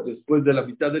domingo, después de la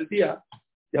mitad del día,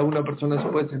 ya una persona se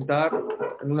puede sentar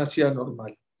en una silla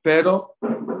normal. Pero,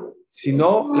 si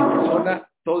no, la persona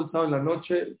todo el sábado en la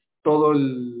noche, todo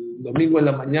el domingo en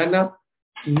la mañana,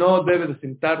 no debe de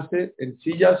sentarse en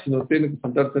silla, sino tiene que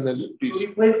sentarse en el piso.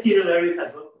 ¿Puedes decir el horario de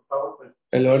Hatzot, por favor?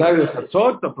 El horario de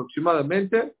Hatzot,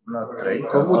 aproximadamente,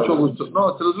 con mucho gusto.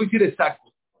 No, se los voy a decir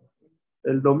exacto.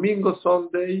 El domingo,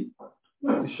 Sunday,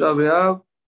 Tisha B'Av,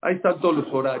 ahí están todos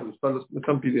los horarios, para los que me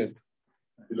están pidiendo.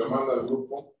 Si lo manda al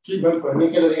grupo. Sí, bueno, para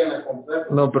mí que lo digan a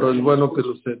comprar. No, pero es bueno que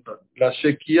lo sepan. La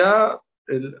Shekiah,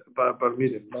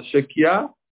 miren, la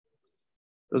Shekiah,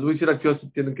 les voy a decir a qué hora se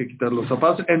tienen que quitar los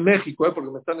zapatos. En México,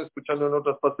 porque me están escuchando en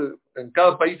otras partes, en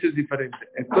cada país es diferente.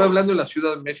 Estoy hablando de la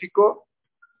Ciudad de México,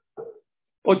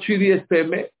 8:10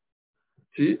 p.m.,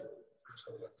 ¿sí?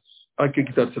 Hay que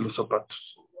quitarse los zapatos.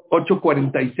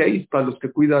 8:46 para los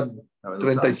que cuidan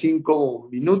 35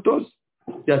 minutos,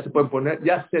 ya se pueden poner,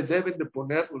 ya se deben de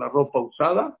poner la ropa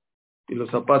usada y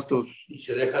los zapatos. ¿Y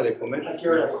se deja de comer?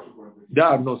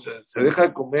 Ya, no sé, se deja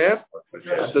de comer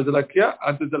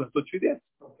antes de las 8:10.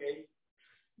 Okay.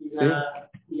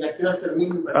 ¿Y a qué hora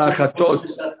termina? Hatzot,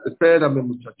 espérame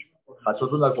muchacho.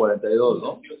 Hatzot 1:42,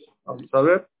 ¿no? Vamos a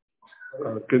ver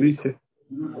qué dice.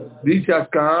 Dice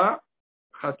acá,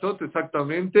 Hatzot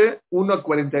exactamente,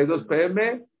 1:42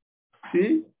 p.m.,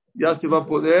 ¿sí? Ya se va a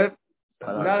poder,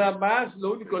 nada más,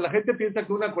 lo único, la gente piensa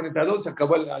que 1:42 se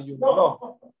acabó el ayuno,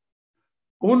 no.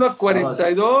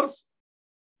 1:42,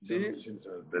 ¿sí?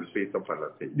 Del piso para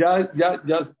la silla. Ya,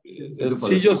 el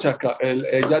sillo se acaba,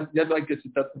 ya no hay que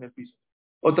sentarse en el piso.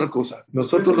 Otra cosa,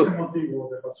 nosotros ¿Por qué es el motivo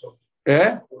de pasó?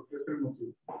 ¿Por qué es el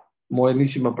motivo?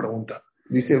 Buenísima pregunta.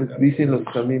 Dicen los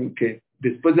también que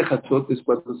después de Hatzot es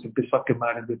cuando se empezó a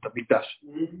quemar el Betamitash.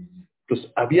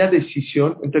 Entonces, había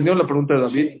decisión. ¿Entendieron la pregunta de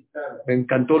David? Sí, claro. Me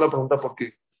encantó la pregunta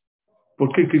porque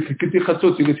 ¿por qué? ¿Qué tiene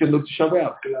Hatzot? Sigue siendo Tisha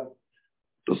B'Av. Claro.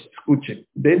 Entonces, escuchen,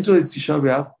 dentro de Tisha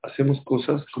B'Av hacemos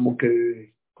cosas como que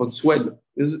de consuelo.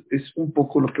 Es un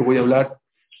poco lo que voy a hablar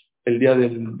el día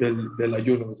del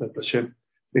ayuno,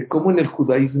 de cómo en el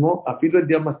judaísmo, a fin del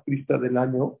día más triste del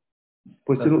año,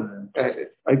 pues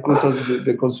hay cosas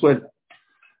de consuelo.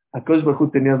 Akadosh Baruj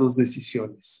Hu tenía dos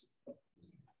decisiones.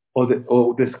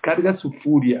 O descarga su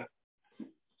furia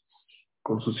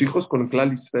con sus hijos, con el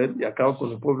clan Israel, y acaba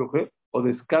con el pueblo G, o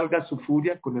descarga su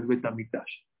furia con el Bet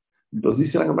Hamikdash. Entonces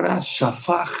dice la Gemara,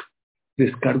 Shafach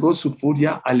descargó su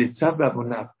furia al Etzab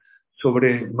Abonab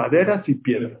sobre maderas y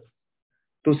piedras.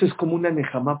 Entonces es como una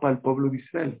nejamá para el pueblo de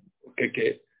Israel,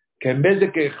 que en vez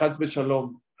de que Haz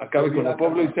Shalom acabe con el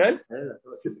pueblo de Israel,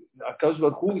 Akadosh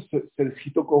Baruj Hu se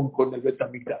desquitó con el Bet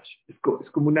Hamikdash. Es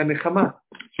como una nejamá.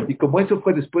 Y como eso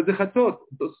fue después de Hatzot,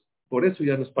 entonces por eso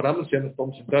ya nos paramos, ya nos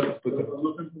podemos entrar después de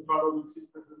Hatzot.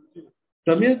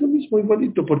 También es lo mismo,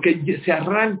 igualito, porque se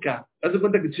arranca. Haz de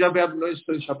cuenta que Tisha B'Av no es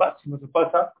el Shabbat, sino se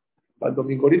pasa al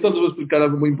domingo. Ahorita os voy a explicar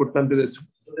algo muy importante de eso.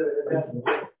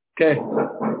 ¿Qué?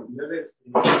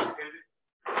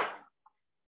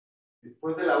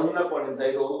 Después de la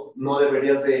 1:42 no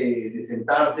deberías de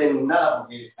sentarte ni nada,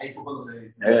 porque ahí fue cuando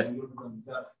se...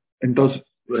 Entonces,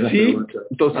 sí,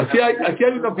 entonces aquí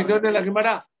hay una opinión de la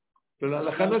Gemara, pero la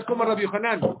halajá no es como Rabbi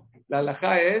Yohanan. La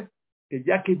halajá es que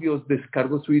ya que Dios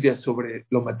descargó su ira sobre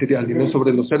lo material y no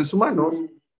sobre los seres humanos,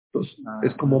 entonces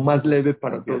es como más leve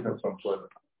para todos nosotros.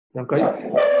 ¿Okay?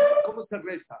 ¿Cómo se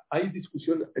reza? Hay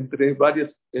discusión entre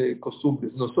varias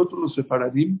costumbres. Nosotros los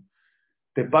sefaradim,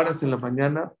 te paras en la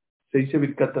mañana, se dice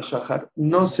Birkat HaShahar,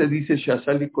 no se dice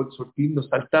Shazali Kol Sortim, nos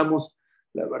saltamos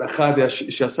la barajá de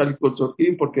Shazali Kol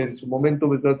Sortim, porque en su momento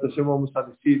vamos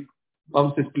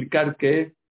a explicar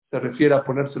que se refiere a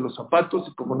ponerse los zapatos,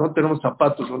 y como no tenemos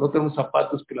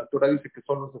zapatos que la Torah dice que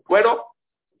son los de cuero,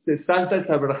 se salta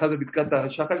esa barajá de Birkat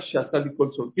HaShahar, Shazali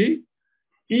Kol Sortim,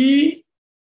 y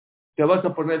te vas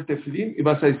a poner el tefilín y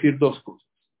vas a decir dos cosas.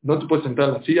 No te puedes sentar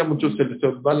en la silla, muchos se les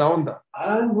va la onda.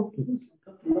 No.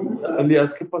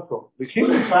 Elías, ¿qué pasó?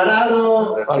 ¿Dijiste?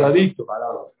 Paradito.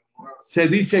 Se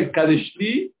dice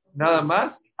Kadeshli, nada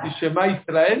más, y Shema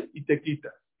Israel, y te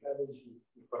quitas.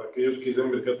 Para aquellos que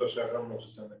dicen Birkat HaShahar no se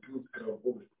están aquí, creo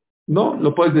público. No,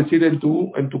 lo puedes decir en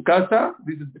tu casa,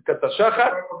 dices Birkat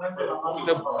HaShahar.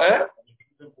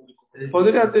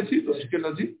 ¿Podrías decirlo si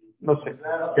quieres así? No sé.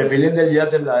 Que piden del día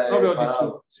de la... No veo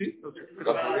parado. sí, no sé.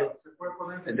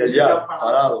 El del día,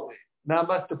 parado. Nada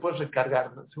más te puedes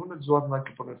recargar. Según el Zohar no hay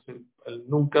que ponerse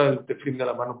nunca el tefilín de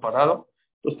la mano parado.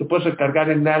 Entonces te puedes recargar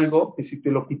en algo que si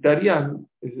te lo quitarían,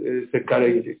 se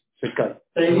cae.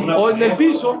 O en el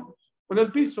piso.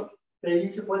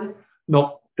 ¿Teilim se puede?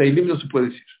 No, Teilim no se puede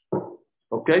decir.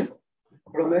 ¿Ok?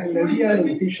 Pero en el día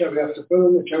de Tisha B'Av, ¿se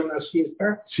puede echar una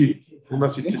siesta? Sí,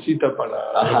 una siestecita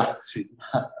para... Sí.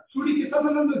 Suri, que estás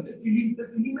hablando de tefilín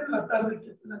en la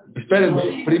tarde.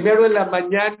 Espérenme, primero en la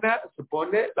mañana se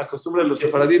pone, la costumbre de los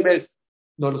sefaradim es,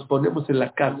 nos los ponemos en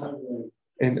la casa,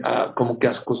 como que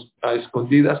a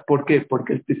escondidas. ¿Por qué?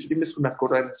 Porque el tefilín es una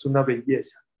corona, es una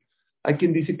belleza. Hay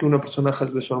quien dice que una persona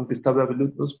Haz Shalom que está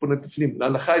bebelut no se pone tefilín. La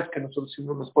halajá es que nosotros sí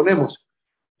no nos ponemos.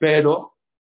 Pero,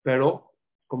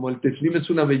 como el tefilín es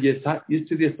una belleza, y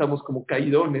este día estamos como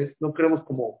caidones, no queremos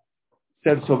como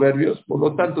ser soberbios, por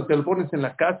lo tanto te lo pones en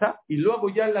la casa, y luego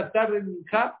ya en la tarde en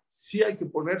Minjá, sí hay que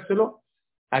ponérselo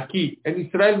aquí. En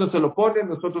Israel no se lo ponen,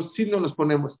 nosotros sí nos los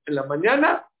ponemos en la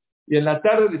mañana, y en la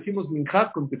tarde decimos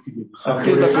Minjá con tefilín.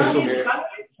 Aquí es la costumbre.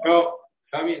 No,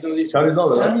 Xavi no dice. ¿Sabes no,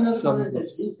 verdad?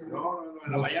 No,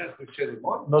 en la mañana escuché de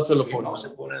Mon. No se lo ponen. No se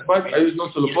ponen. Bueno, ellos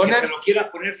no se lo ponen. Que se lo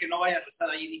quiera poner, que no vaya a estar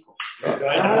ahí, dijo.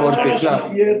 Porque,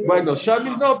 claro. Bueno,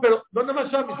 Shamis no, pero no nada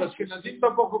más Shamis, Ashkenazim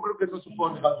tampoco creo que no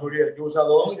supone. El que usa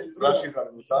dos, Rashi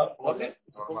usa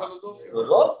los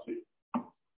dos.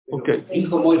 Ok. Y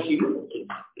como el Giro,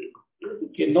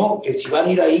 que no, que si van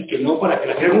a ir ahí, que no para que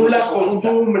la gente... Según la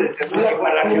costumbre,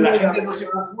 para que la gente no se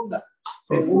confunda.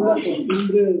 Según la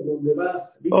costumbre de donde vas.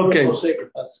 Ok. No sé qué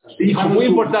pasa. Y muy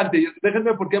importante,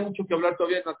 déjenme porque hay mucho que hablar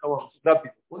todavía, no acabamos.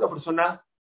 Rápido. Una persona,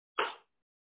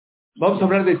 vamos a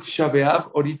hablar de Tisha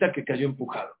B'Av ahorita que cayó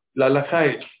empujado. La halajá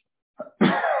es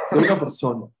de una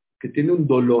persona que tiene un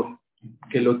dolor,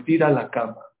 que lo tira a la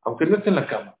cama, aunque no esté en la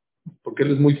cama, porque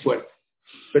él es muy fuerte,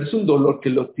 pero es un dolor que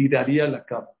lo tiraría a la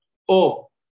cama. O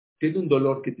tiene un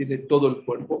dolor que tiene todo el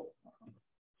cuerpo,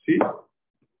 ¿sí?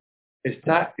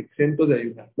 Está exento de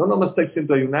ayunar. No nomás está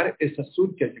exento de ayunar, es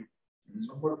azul que ayuda.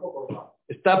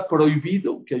 Está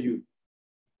prohibido que ayude.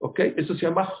 ¿Ok? Eso se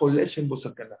llama Jolesh en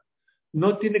Bosakana.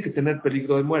 No tiene que tener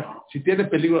peligro de muerte. Si tiene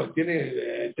peligro,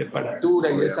 tiene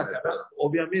temperatura y esa cara,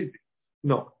 obviamente.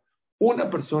 No. Una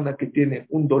persona que tiene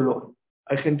un dolor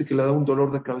Hay gente que le da un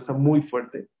dolor de cabeza muy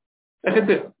fuerte. Hay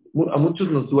gente, a muchos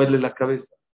nos duele la cabeza,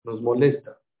 nos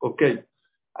molesta. Ok,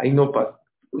 ahí no pasa.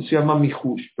 Se llama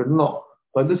mijush, pero no.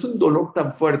 Cuando es un dolor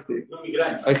tan fuerte,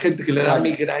 hay gente que le da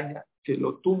migraña, que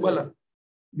lo tumba.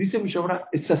 Dice mi Shabra,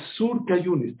 es azul que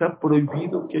ayune, está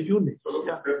prohibido que ayune.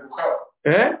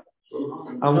 ¿Eh?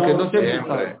 Aunque no se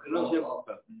empuje.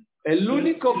 El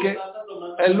único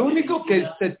que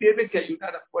se tiene que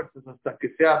ayunar a fuerzas hasta que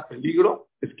sea peligro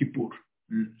es Kippur.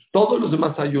 Todos los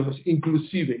demás ayunos,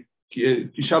 inclusive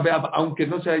Tisha B'Av, aunque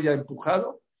no se haya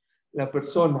empujado, la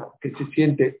persona que se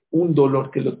siente un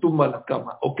dolor que lo tumba a la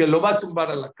cama o que lo va a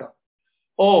tumbar a la cama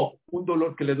o un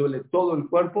dolor que le duele todo el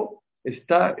cuerpo,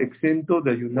 está exento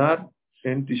de ayunar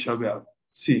en Tisha B'Av.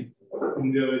 Sí.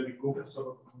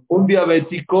 Un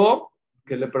diabético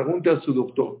que le pregunte a su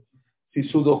doctor. Si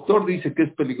su doctor dice que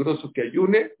es peligroso que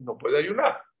ayune, no puede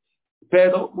ayunar.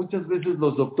 Pero muchas veces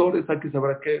los doctores, hay que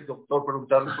saber a qué doctor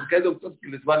preguntarle, porque hay doctores que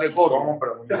les vale gorro. ¿Cómo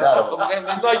preguntar?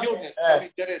 No ayunes, no me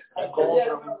interesa. ¿Cómo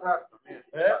preguntar también?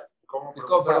 ¿Cómo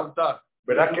preguntar?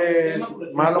 ¿Verdad que es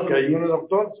malo que ayune,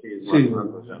 doctor? Sí.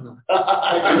 ¿Cómo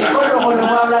no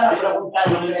habla de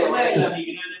preguntar? El tema de la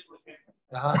migraña, por ejemplo.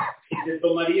 Ajá. Se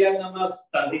tomaría nada más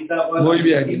tantita agua. Muy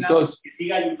bien, entonces, que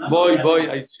siga ayunando. voy,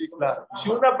 ahí sí, claro. Si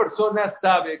una persona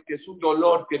sabe que es un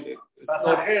dolor que le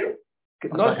pasajero, que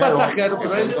no es pasajero,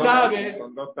 pero él sabe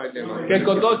que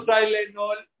con 2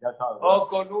 Tylenol o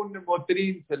con un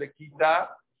Motrin se le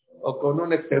quita, o con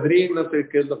un Excedrin, no sé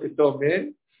qué es lo que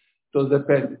tome, entonces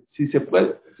depende. Si se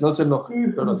puede, no se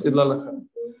enoje, pero así es la halajá.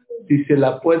 Si se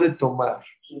la puede tomar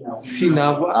sin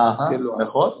agua, que lo haga.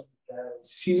 ¿Mejor?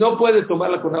 Si no puede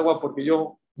tomarla con agua, porque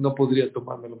yo no podría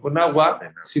tomármelo con agua,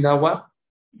 sin agua,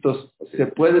 entonces se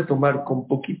puede tomar con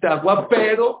poquita agua,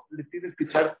 pero le tienes que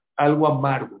echar algo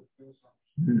amargo.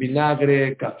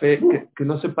 Vinagre, café, que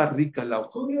no sepa rica el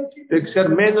agua. Tiene que ser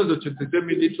menos de 83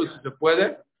 mililitros si se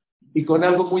puede, y con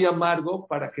algo muy amargo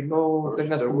para que no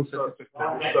tengas mucha efecto. ¿Te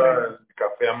gusta el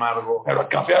café amargo? Pero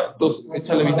café, entonces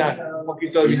échale vinagre, un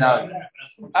poquito de vinagre.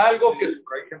 Algo que...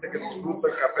 Hay gente que disfruta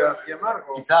el café así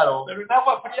amargo. Claro. Pero en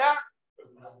agua fría,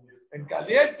 en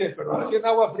caliente, pero así en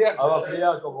agua fría. Agua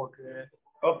fría como que...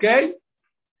 ¿Ok?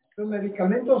 Los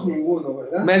medicamentos ninguno,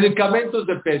 ¿verdad? Medicamentos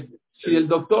depende. Si el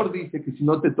doctor dice que si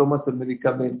no te tomas el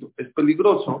medicamento es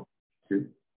peligroso, ¿sí?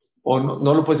 O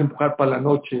no lo puedes empujar para la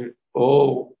noche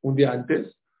o un día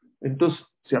antes, entonces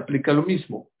se aplica lo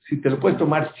mismo. Si te lo puedes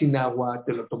tomar sin agua,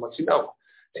 te lo tomas sin agua.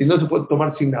 Si no se puede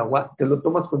tomar sin agua, te lo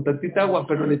tomas con tantita agua,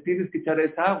 pero le tienes que echar a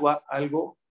esa agua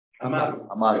algo amargo.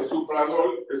 Amargo.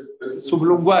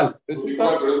 Sublingual. Pero es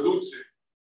dulce.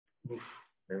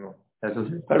 Eso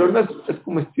sí. Pero no es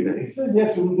comestible. Eso ya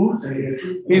es un dulce.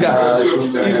 Mira,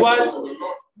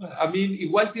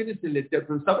 igual tienes el éter,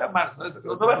 pero sabe amargo,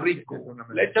 no sabe rico.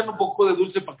 Le echan un poco de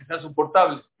dulce para que sea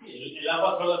soportable.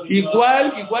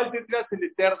 Igual tendrías el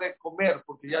éter de comer,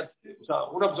 porque ya, o sea,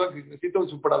 una persona que necesita un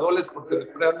superadoles porque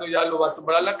esperando ya lo va a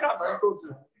tomar a la cama.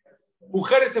 Entonces,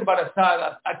 mujeres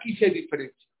embarazadas, aquí sí hay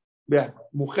diferencia. Vean,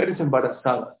 mujeres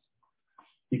embarazadas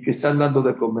y que están dando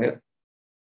de comer,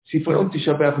 si fuera un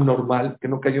Tisha B'Av normal, que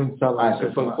no cayó un sábado,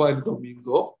 se fue el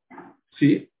domingo,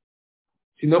 ¿sí?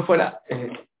 Si no fuera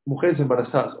mujeres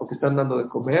embarazadas o que están dando de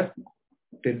comer,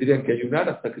 tendrían que ayunar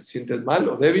hasta que se sienten mal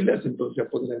o débiles, entonces ya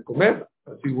podrían comer.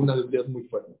 Así una de días muy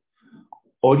fuerte.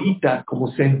 Ahorita,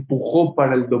 como se empujó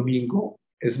para el domingo,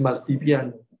 es más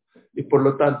liviano. Y por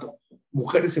lo tanto,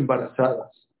 mujeres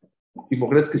embarazadas y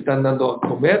mujeres que están dando a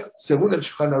comer, según el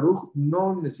Shulchan Aruch,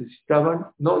 no necesitan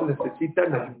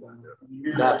ayunar.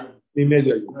 Nada, ni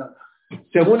medio ayuno.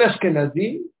 Según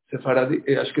Ashkenazim,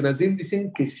 Ashkenazim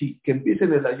dicen que sí, que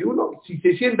empiecen el ayuno, si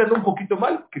se sientan un poquito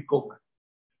mal, que coman.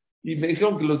 Y me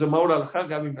dijeron que los de Maura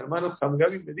al-Hag, mi hermano Ham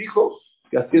Gabi me dijo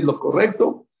que así es lo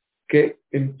correcto, que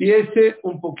empiece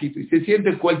un poquito, y se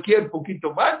siente cualquier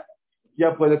poquito mal,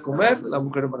 ya puede comer la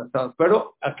mujer embarazada.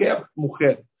 Pero aquella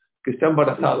mujer que está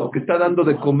embarazada o que está dando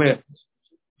de comer,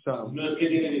 o sea, No es que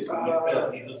tiene que comer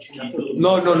pedacitos chiquitos.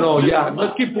 ya, no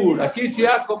es Kippur. Aquí si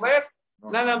va a comer,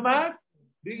 nada más,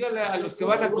 dígale a los que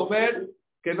van a comer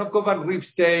que no coman rib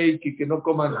steak y que no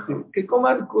coman así, que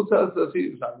coman cosas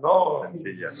así, o sea,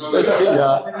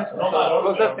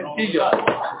 cosas sencillas.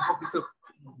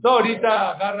 No,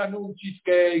 ahorita agarran un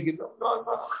cheesecake, no.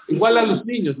 Igual a los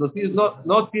niños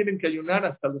no tienen que ayunar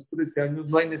hasta los 13 años,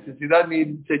 no hay necesidad ni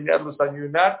enseñarlos a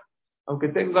ayunar, aunque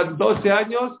tengan 12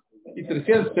 años y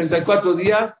 334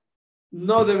 días,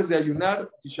 no deben de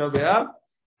ayunar, Tisha B'Av,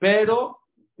 pero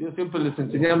yo siempre les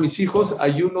enseñé a mis hijos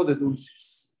ayuno de dulces.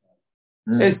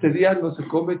 Este día no se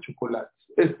come chocolates,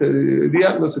 este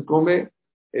día no se come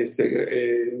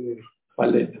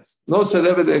paletas. No se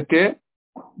debe de ¿qué?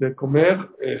 de comer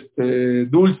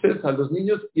dulces a los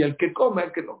niños, y el que come,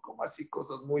 el que no coma así,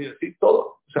 cosas muy así,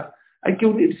 todo. O sea, hay que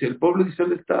unirse. El pueblo de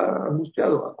Israel está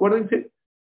angustiado. Acuérdense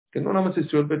que no nada más se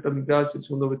estudió el Betamigdash, el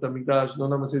segundo Betamigdash, no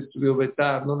nada más se estudió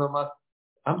Betar, no nada más.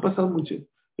 Han pasado mucho.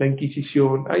 La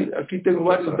Inquisición. Aquí tengo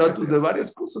varios datos de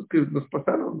varias cosas que nos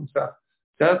pasaron. O sea,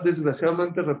 se ha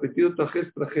desgraciadamente repetido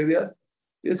tragedias.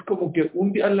 Es como que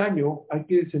un día al año hay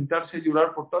que sentarse a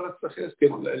llorar por todas las tragedias que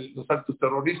los actos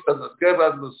terroristas, las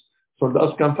guerras, los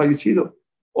soldados que han fallecido.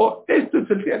 Esto es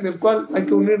el día en el cual hay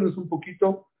que unirnos un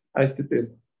poquito a este tema.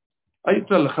 Hay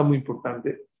otra halajá muy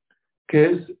importante, que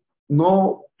es: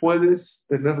 no puedes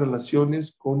tener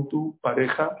relaciones con tu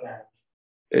pareja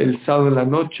el sábado en la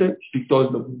noche y todo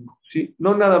el domingo, ¿sí?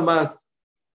 No nada más,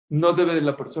 no debe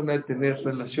la persona de tener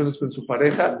relaciones con su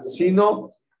pareja,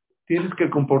 sino tienes que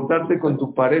comportarte con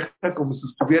tu pareja como si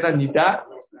estuviera nidá,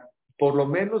 por lo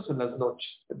menos en las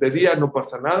noches. De día no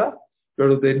pasa nada,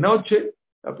 pero de noche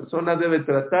la persona debe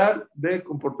tratar de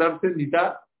comportarse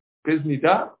nidá, que es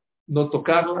nidá, no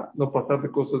tocarla, no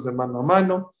pasarle cosas de mano a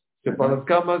mano, separar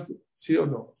camas, ¿sí o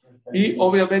no? Y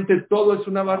obviamente todo es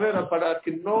una barrera para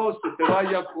que no se te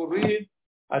vaya a ocurrir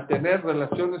a tener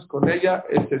relaciones con ella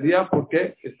ese día,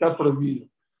 porque está prohibido.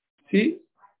 ¿Sí?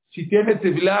 Si tiene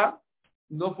tevilá,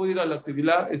 no puede ir a la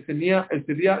tevilá ese día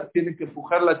tiene que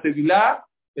empujar la tevilá,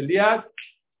 el día,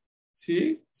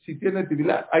 ¿sí? Si tiene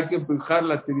tevilá, hay que empujar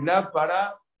la tevilá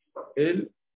para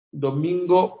el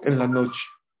domingo en la noche.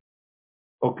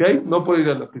 ¿Ok? No puede ir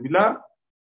a la tevilá,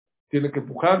 tiene que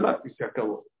empujarla y se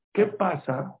acabó. ¿Qué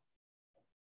pasa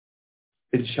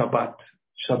el Shabbat?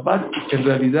 Shabbat, en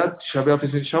realidad, Shabbat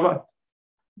es el Shabbat.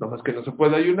 Nada más que no se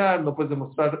puede ayunar, no puedes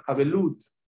demostrar abelut,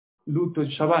 luto en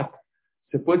Shabbat.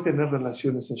 ¿Se puede tener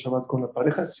relaciones en Shabbat con la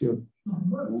pareja? ¿Sí o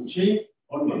no? Sí,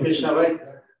 porque Shabbat.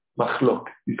 Mahlok,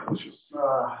 discusión.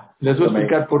 Les voy a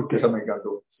explicar por qué.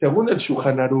 Según el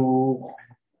Shulchan Aruch,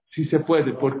 sí se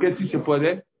puede. ¿Por qué sí se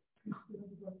puede?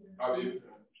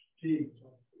 Sí.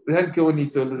 Vean qué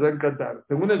bonito, les va a encantar.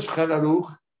 Según el Shulchan Aruch,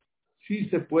 sí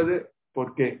se puede.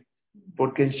 ¿Por qué?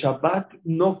 Porque el Shabbat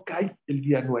no cae el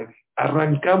día 9.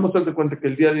 Arrancamos, haz de cuenta que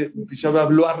el día de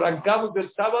Shabbat lo arrancamos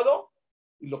del sábado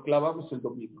y lo clavamos el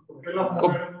domingo. ¿Por qué las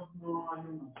mujeres no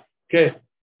ayunan? ¿Qué?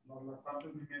 Los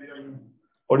lactantes ni medio ayunan.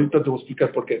 Ahorita te voy a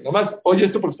explicar por qué. Nomás, oye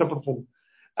esto porque está profundo.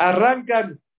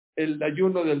 Arrancan el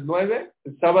ayuno del 9,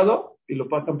 el sábado, y lo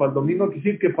pasan para el domingo. Quiere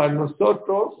decir que para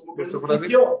nosotros,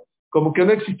 como que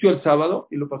no existió el sábado,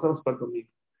 y lo pasamos para el domingo.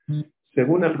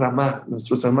 Según el Ramá,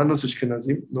 nuestros hermanos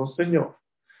Ashkenazim, no señor.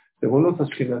 Según los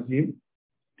Ashkenazim,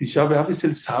 Tisha B'Av es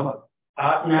el sábado.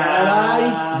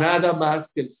 Nada más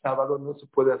que el sábado no se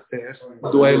puede hacer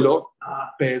duelo,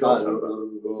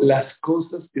 pero las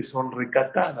cosas que son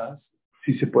recatadas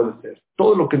sí se puede hacer.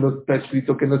 Todo lo que no está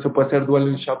escrito que no se puede hacer duelo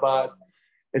en Shabbat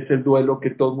es el duelo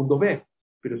que todo el mundo ve.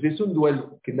 Pero si es un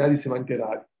duelo que nadie se va a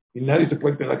enterar y nadie se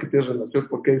puede enterar que tienes relación,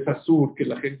 porque es azul que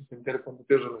la gente se entere cuando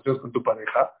tienes relaciones con tu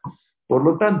pareja, por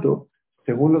lo tanto,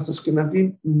 según los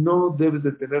Ashkenazim, no debes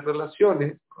de tener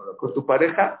relaciones con tu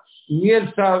pareja ni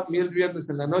el sábado, ni el viernes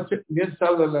en la noche, ni el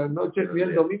sábado en la noche, ni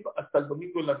el domingo, hasta el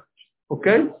domingo en la noche. ¿Ok?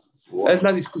 Es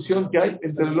la discusión que hay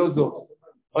entre los dos.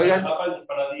 Oigan,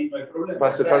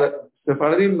 para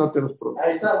Sefaradim no tenemos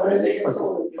problema.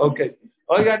 Ok.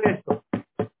 Oigan esto.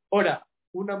 Ahora,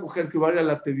 una mujer que vaya a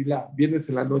la tevilá viernes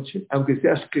en la noche, aunque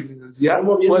seas que ya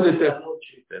no puede ser.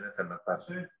 Tienes en la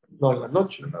tarde. No, en la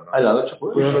noche. A la noche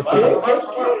puede.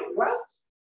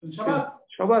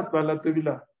 Shabbat va a la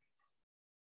tevilá.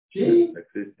 Sí.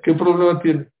 ¿Qué problema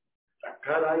tiene?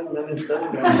 Caray, me han estado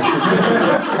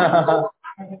engañando.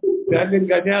 Te han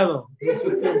engañado.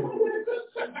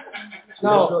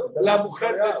 No, la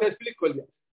mujer, te explico el día.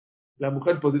 La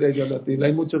mujer podría ir a la tevilá.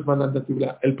 Hay muchos van a la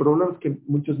tevilá. El problema es que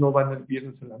muchos no van el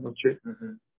viernes en la noche.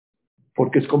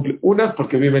 Porque es complicado. Una,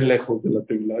 porque viven lejos de la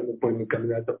tevilá, no pueden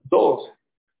caminar. Dos,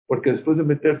 porque después de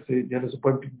meterse ya no se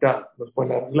pueden pintar, no se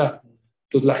pueden arreglar.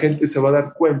 Entonces la gente se va a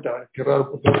dar cuenta, qué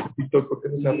raro, porque no se pintó, porque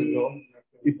no se arregló.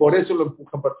 Y por eso lo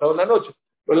empujan para toda la noche.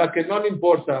 Pero la que no le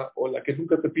importa, o la que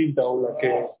nunca te pinta, o la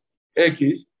que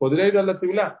X, podría ir a la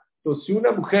tevilá. Entonces, si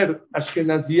una mujer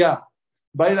ashkenazía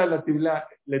va a ir a la tevilá,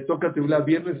 le toca tevilá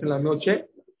viernes en la noche,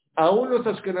 aún los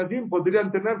ashkenazim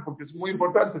podrían tener, porque es muy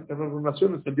importante tener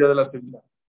relaciones el día de la tevilá.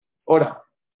 Ahora.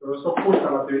 Pero eso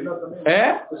oculta la tevilá también.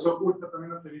 Eso oculta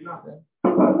también la tevilá.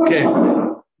 ¿Qué?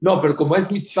 No, pero como es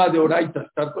mitzvah de oraita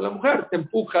estar con la mujer, te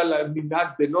empuja la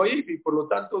minhag de no ir y por lo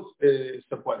tanto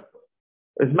se puede.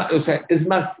 Es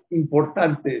más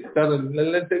importante estar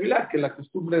en la tevilá que la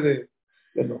costumbre de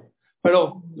no.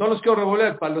 Pero no los quiero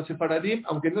revolver. Para los sefaradim,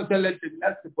 aunque no sea la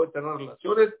tevilá, se puede tener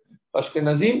relaciones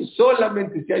Ashkenazim,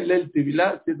 solamente si hay Leil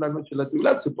Tevilá, si es la noche de la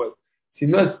Tevilá, se puede. Si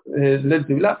no es Leil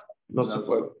Tevilá, no se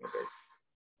puede.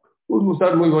 Un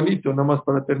musar muy bonito, nada más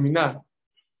para terminar.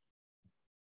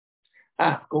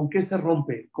 ¿Con qué se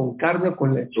rompe? ¿Con carne o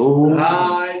con leche? Muy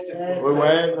buena.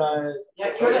 ¿Y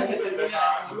a qué hora se termina?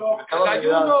 El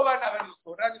ayuno van a ver los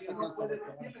horarios.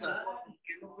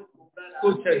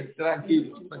 Escuchen,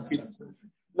 tranquilos.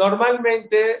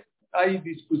 Normalmente hay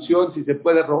discusión si se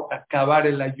puede acabar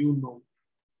el ayuno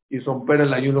y romper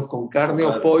el ayuno con carne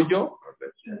o pollo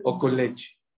o con leche.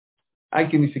 Hay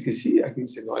quien dice que sí, hay quien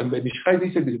dice no. En Benishai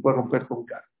dice que se puede romper con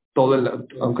carne.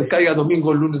 Aunque caiga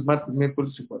domingo, lunes, martes,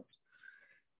 miércoles, se puede.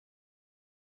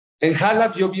 En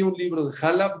Halab, yo vi un libro de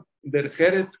Halab, de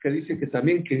Jerez, que dice que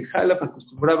también que en Halab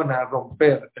acostumbraban a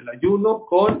romper el ayuno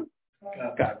con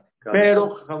carne.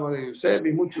 Pero Jamón de Yosef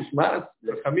y muchos más,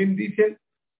 los Jamín dicen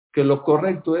que lo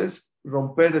correcto es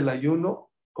romper el ayuno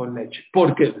con leche.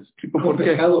 ¿Por qué? Les explico por qué. ¿Con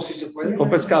pescado sí se puede? Con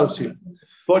pescado sí.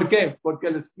 ¿Por qué?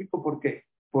 Porque les explico por qué.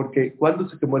 Porque cuando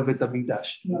se quemó el Betamigdash,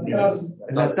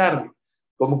 en la tarde,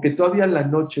 como que todavía en la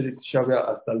noche de Tisha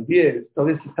B'Av hasta el 10,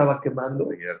 todavía se estaba quemando.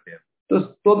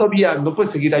 Entonces todavía no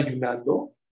puede seguir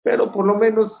ayunando, pero por lo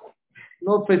menos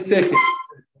no festeje.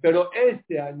 Pero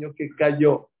este año que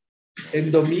cayó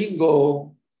en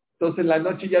domingo, entonces la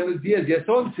noche ya no es 10, ya es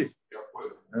 11.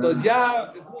 Entonces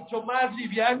ya es mucho más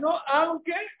liviano,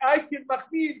 aunque hay quien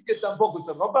imagina que tampoco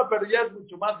se rompa, pero ya es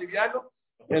mucho más liviano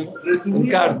el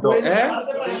cardo.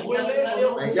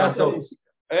 Ya son.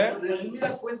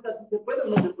 Resumida cuenta, ¿se puede o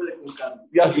no se puede con carne?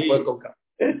 Ya se puede con carne.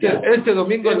 Este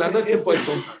domingo en la noche puede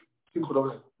con carne, sin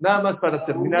problema. Nada más para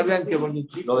terminar, vean qué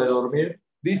bonito. Lo de dormir.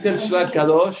 Dice el Shlach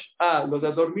Kadosh, lo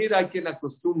de dormir, hay quien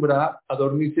acostumbra a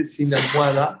dormirse sin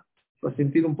almohada, para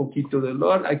sentir un poquito de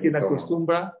dolor, hay quien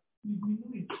acostumbra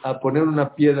a poner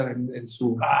una piedra en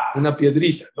una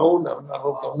piedrita, no una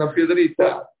roca, una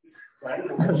piedrita,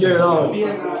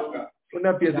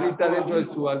 una piedrita dentro de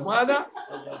su almohada,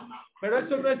 pero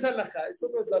eso no es alajá,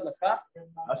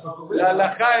 la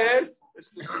alajá es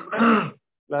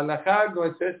la alajá no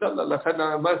es esa, la alajá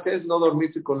nada más es no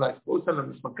dormirse con la esposa en la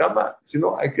misma cama,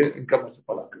 sino hay que encamarse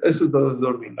para acá. Eso es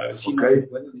dormir.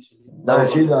 La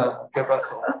vecina, ¿qué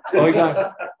pasó? Oigan,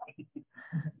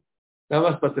 nada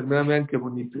más para terminar, vean qué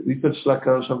bonito. Dice el Shlach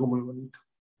Kadosh algo muy bonito.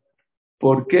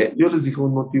 ¿Por qué? Yo les dije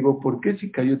un motivo. ¿Por qué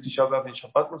si cayó Tisha B'Av en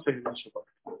Shabbat no se ayudó en Shabbat?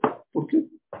 ¿Por qué?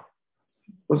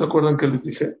 ¿No se acuerdan que les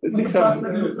dije?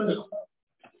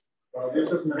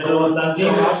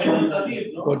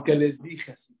 Porque les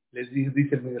dije así,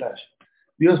 dice el Midrash,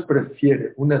 Dios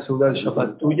prefiere una ciudad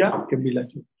Shabbat tuya que 1000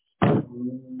 ayunos.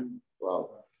 Wow.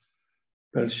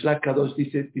 Pero el Shlach Kadosh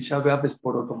dice Tisha B'Av es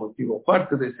por otro motivo.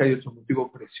 Aparte de ese hay otro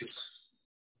motivo precioso.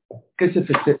 ¿Qué se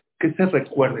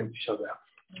recuerda en Tisha B'Av?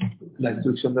 La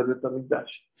instrucción del Bet HaMikdash.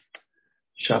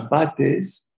 Shabbat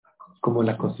es como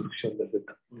la construcción del Bet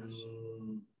HaMikdash.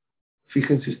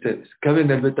 Fíjense ustedes, cabe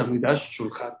en el Bet HaMikdash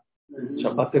Shulchan.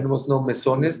 Shabbat tenemos no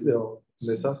mesones o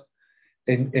mesas.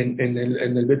 En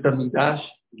el Bet HaMikdash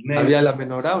había la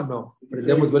menorá o no.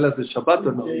 Prendíamos velas de Shabbat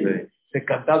o no. Se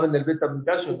cantaba en el Bet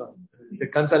HaMikdash o no. Se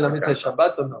canta en la mesa de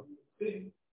Shabbat o no.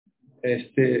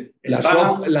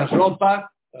 Las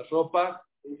ropas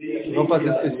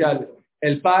especiales.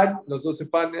 El pan, los 12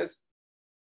 panes,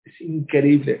 es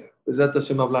increíble.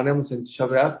 Hablaremos en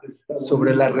Shabbat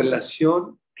sobre la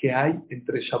relación que hay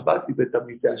entre Shabbat y Bet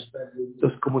HaMikdash.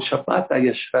 Entonces, como Shabbat hay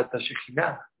Ashrat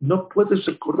HaShekhinah, no puedes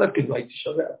recordar que no hay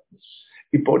Tisha B'Av.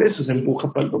 Y por eso se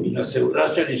empuja para el domingo.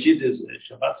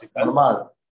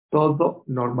 Normal. Todo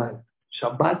normal.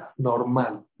 Shabbat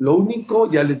normal. Lo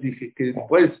único, ya les dije, que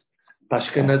después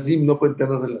Ashkenazim no pueden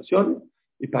tener relaciones.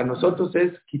 Y para nosotros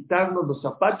es quitarnos los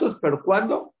zapatos, pero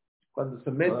 ¿cuándo? Cuando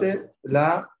se mete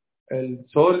el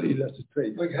sol y las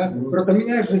estrellas. Oiga, pero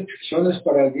también hay restricciones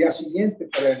para el día siguiente,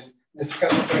 en este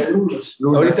caso para el lunes.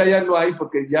 Ahorita ya no hay,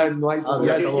 porque ya no hay.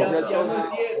 Ya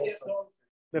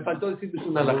Me faltó decirles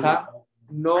una alajá.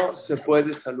 No se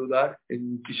puede saludar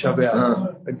en Tisha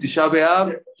B'Av. En Tisha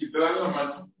B'Av,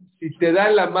 si te da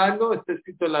en la mano, está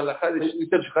escrito en la alajá de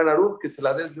Shulchan Aruch que se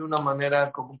la des de una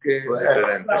manera como que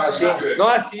no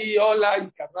así, hola y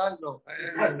carnal, no.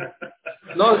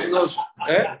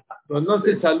 No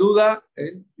se saluda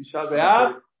en Tisha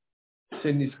B'Av.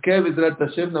 Se nisque Bezrat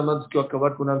Hashem, nada más quiero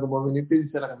acabar con algo muy bonito.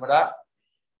 Dice la Gemara,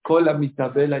 Kol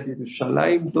Amitabel a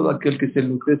Yerushalayim, todo aquel que se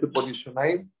enlutece por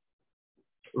Yerushalayim,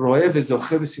 Roev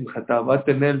Ezohev Simchata, va a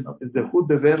tener el dejud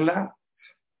de verla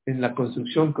en la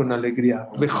construcción con alegría.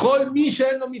 Mejor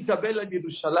Misha no Mitabel a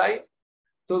Yerushalayim,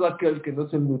 todo aquel que no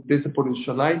se enlutece por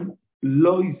Yerushalayim,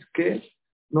 lo que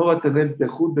no va a tener el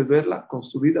dejud de verla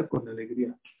construida con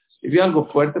alegría. Y vi algo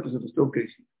fuerte, pues se los tengo que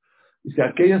decir. Dice,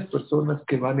 aquellas personas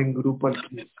que van en grupo al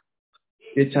Knis,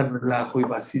 echan relajo y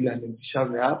vacilan en Tisha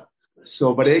B'Av,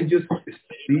 sobre ellos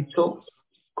está dicho,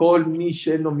 Kol mi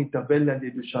sheno mitabel al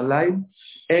Yerushalayim,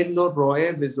 eno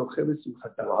roe bezoje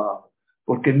besimchata.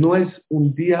 Porque no es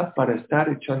un día para estar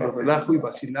echando relajo y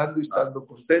vacilando y estando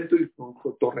contento y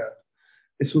cotorreando.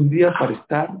 Es un día para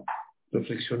estar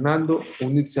reflexionando,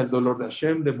 unirse al dolor de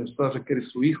Hashem, demostrar que eres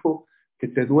su hijo, que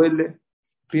te duele.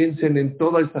 Piensen en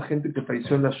toda esta gente que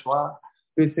falleció en la Shoah,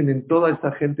 piensen en toda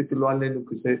esta gente que lo han leído,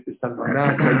 que se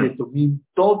salvará,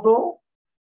 todo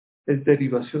es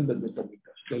derivación del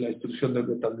Betamigdash, de la destrucción del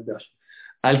Betamigdash.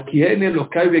 Al quien lo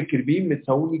cae Bekirbi,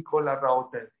 Metzaún y Kola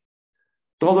Raotel.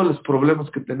 Todos los problemas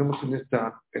que tenemos en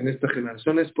esta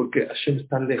generación es porque Hashem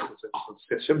está lejos de nosotros.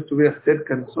 Si Hashem estuviera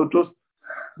cerca de nosotros,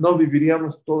 no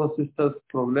viviríamos todos estos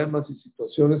problemas y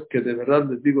situaciones que de verdad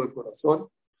les digo de corazón.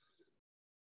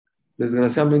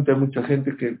 Desgraciadamente hay mucha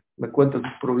gente que me cuenta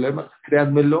sus problemas.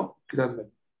 Créanmelo, que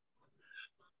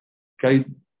hay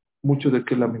mucho de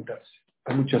qué lamentarse.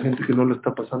 Hay mucha gente que no lo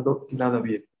está pasando nada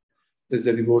bien.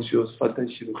 Desde divorcios, falta de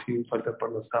shidduchim, falta de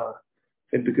parnasá,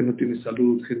 gente que no tiene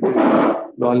salud, gente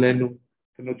lo aleno,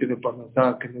 que no tiene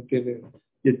parnasá, que no tiene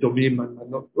yetomim,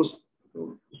 no,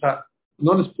 o sea,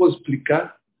 no les puedo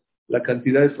explicar la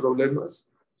cantidad de problemas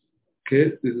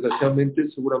que desgraciadamente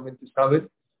seguramente saben.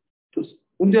 Entonces,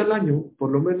 un día al año,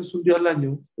 por lo menos un día al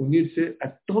año, unirse a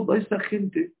toda esa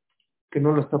gente que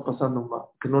no la está pasando mal,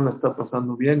 que no la está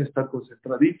pasando bien, está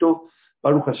concentradito.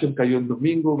 Baruch Hashem cayó el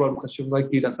domingo, Baruch Hashem no hay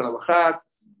que ir a trabajar,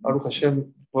 Baruch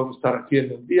Hashem podemos estar aquí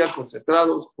en el día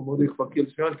concentrados, como dijo aquí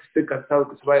el Señor, que esté cansado,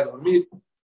 que se vaya a dormir.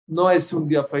 No es un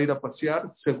día para ir a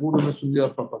pasear, seguro no es un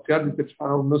día para pasear, dice que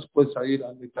no se puede salir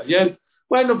al taller.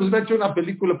 Bueno, pues me he hecho una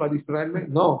película para distraerme.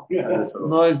 No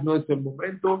es el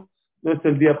momento, no es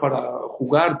el día para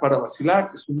jugar, para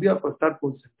vacilar, es un día para estar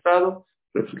concentrado,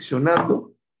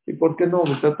 reflexionando. ¿Y por qué no?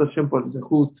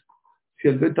 Si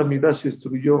el Bet Hamikdash se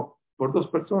destruyó por 2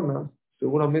 personas,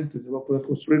 seguramente se va a poder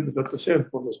construir Bet Hashem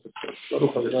por 2 personas.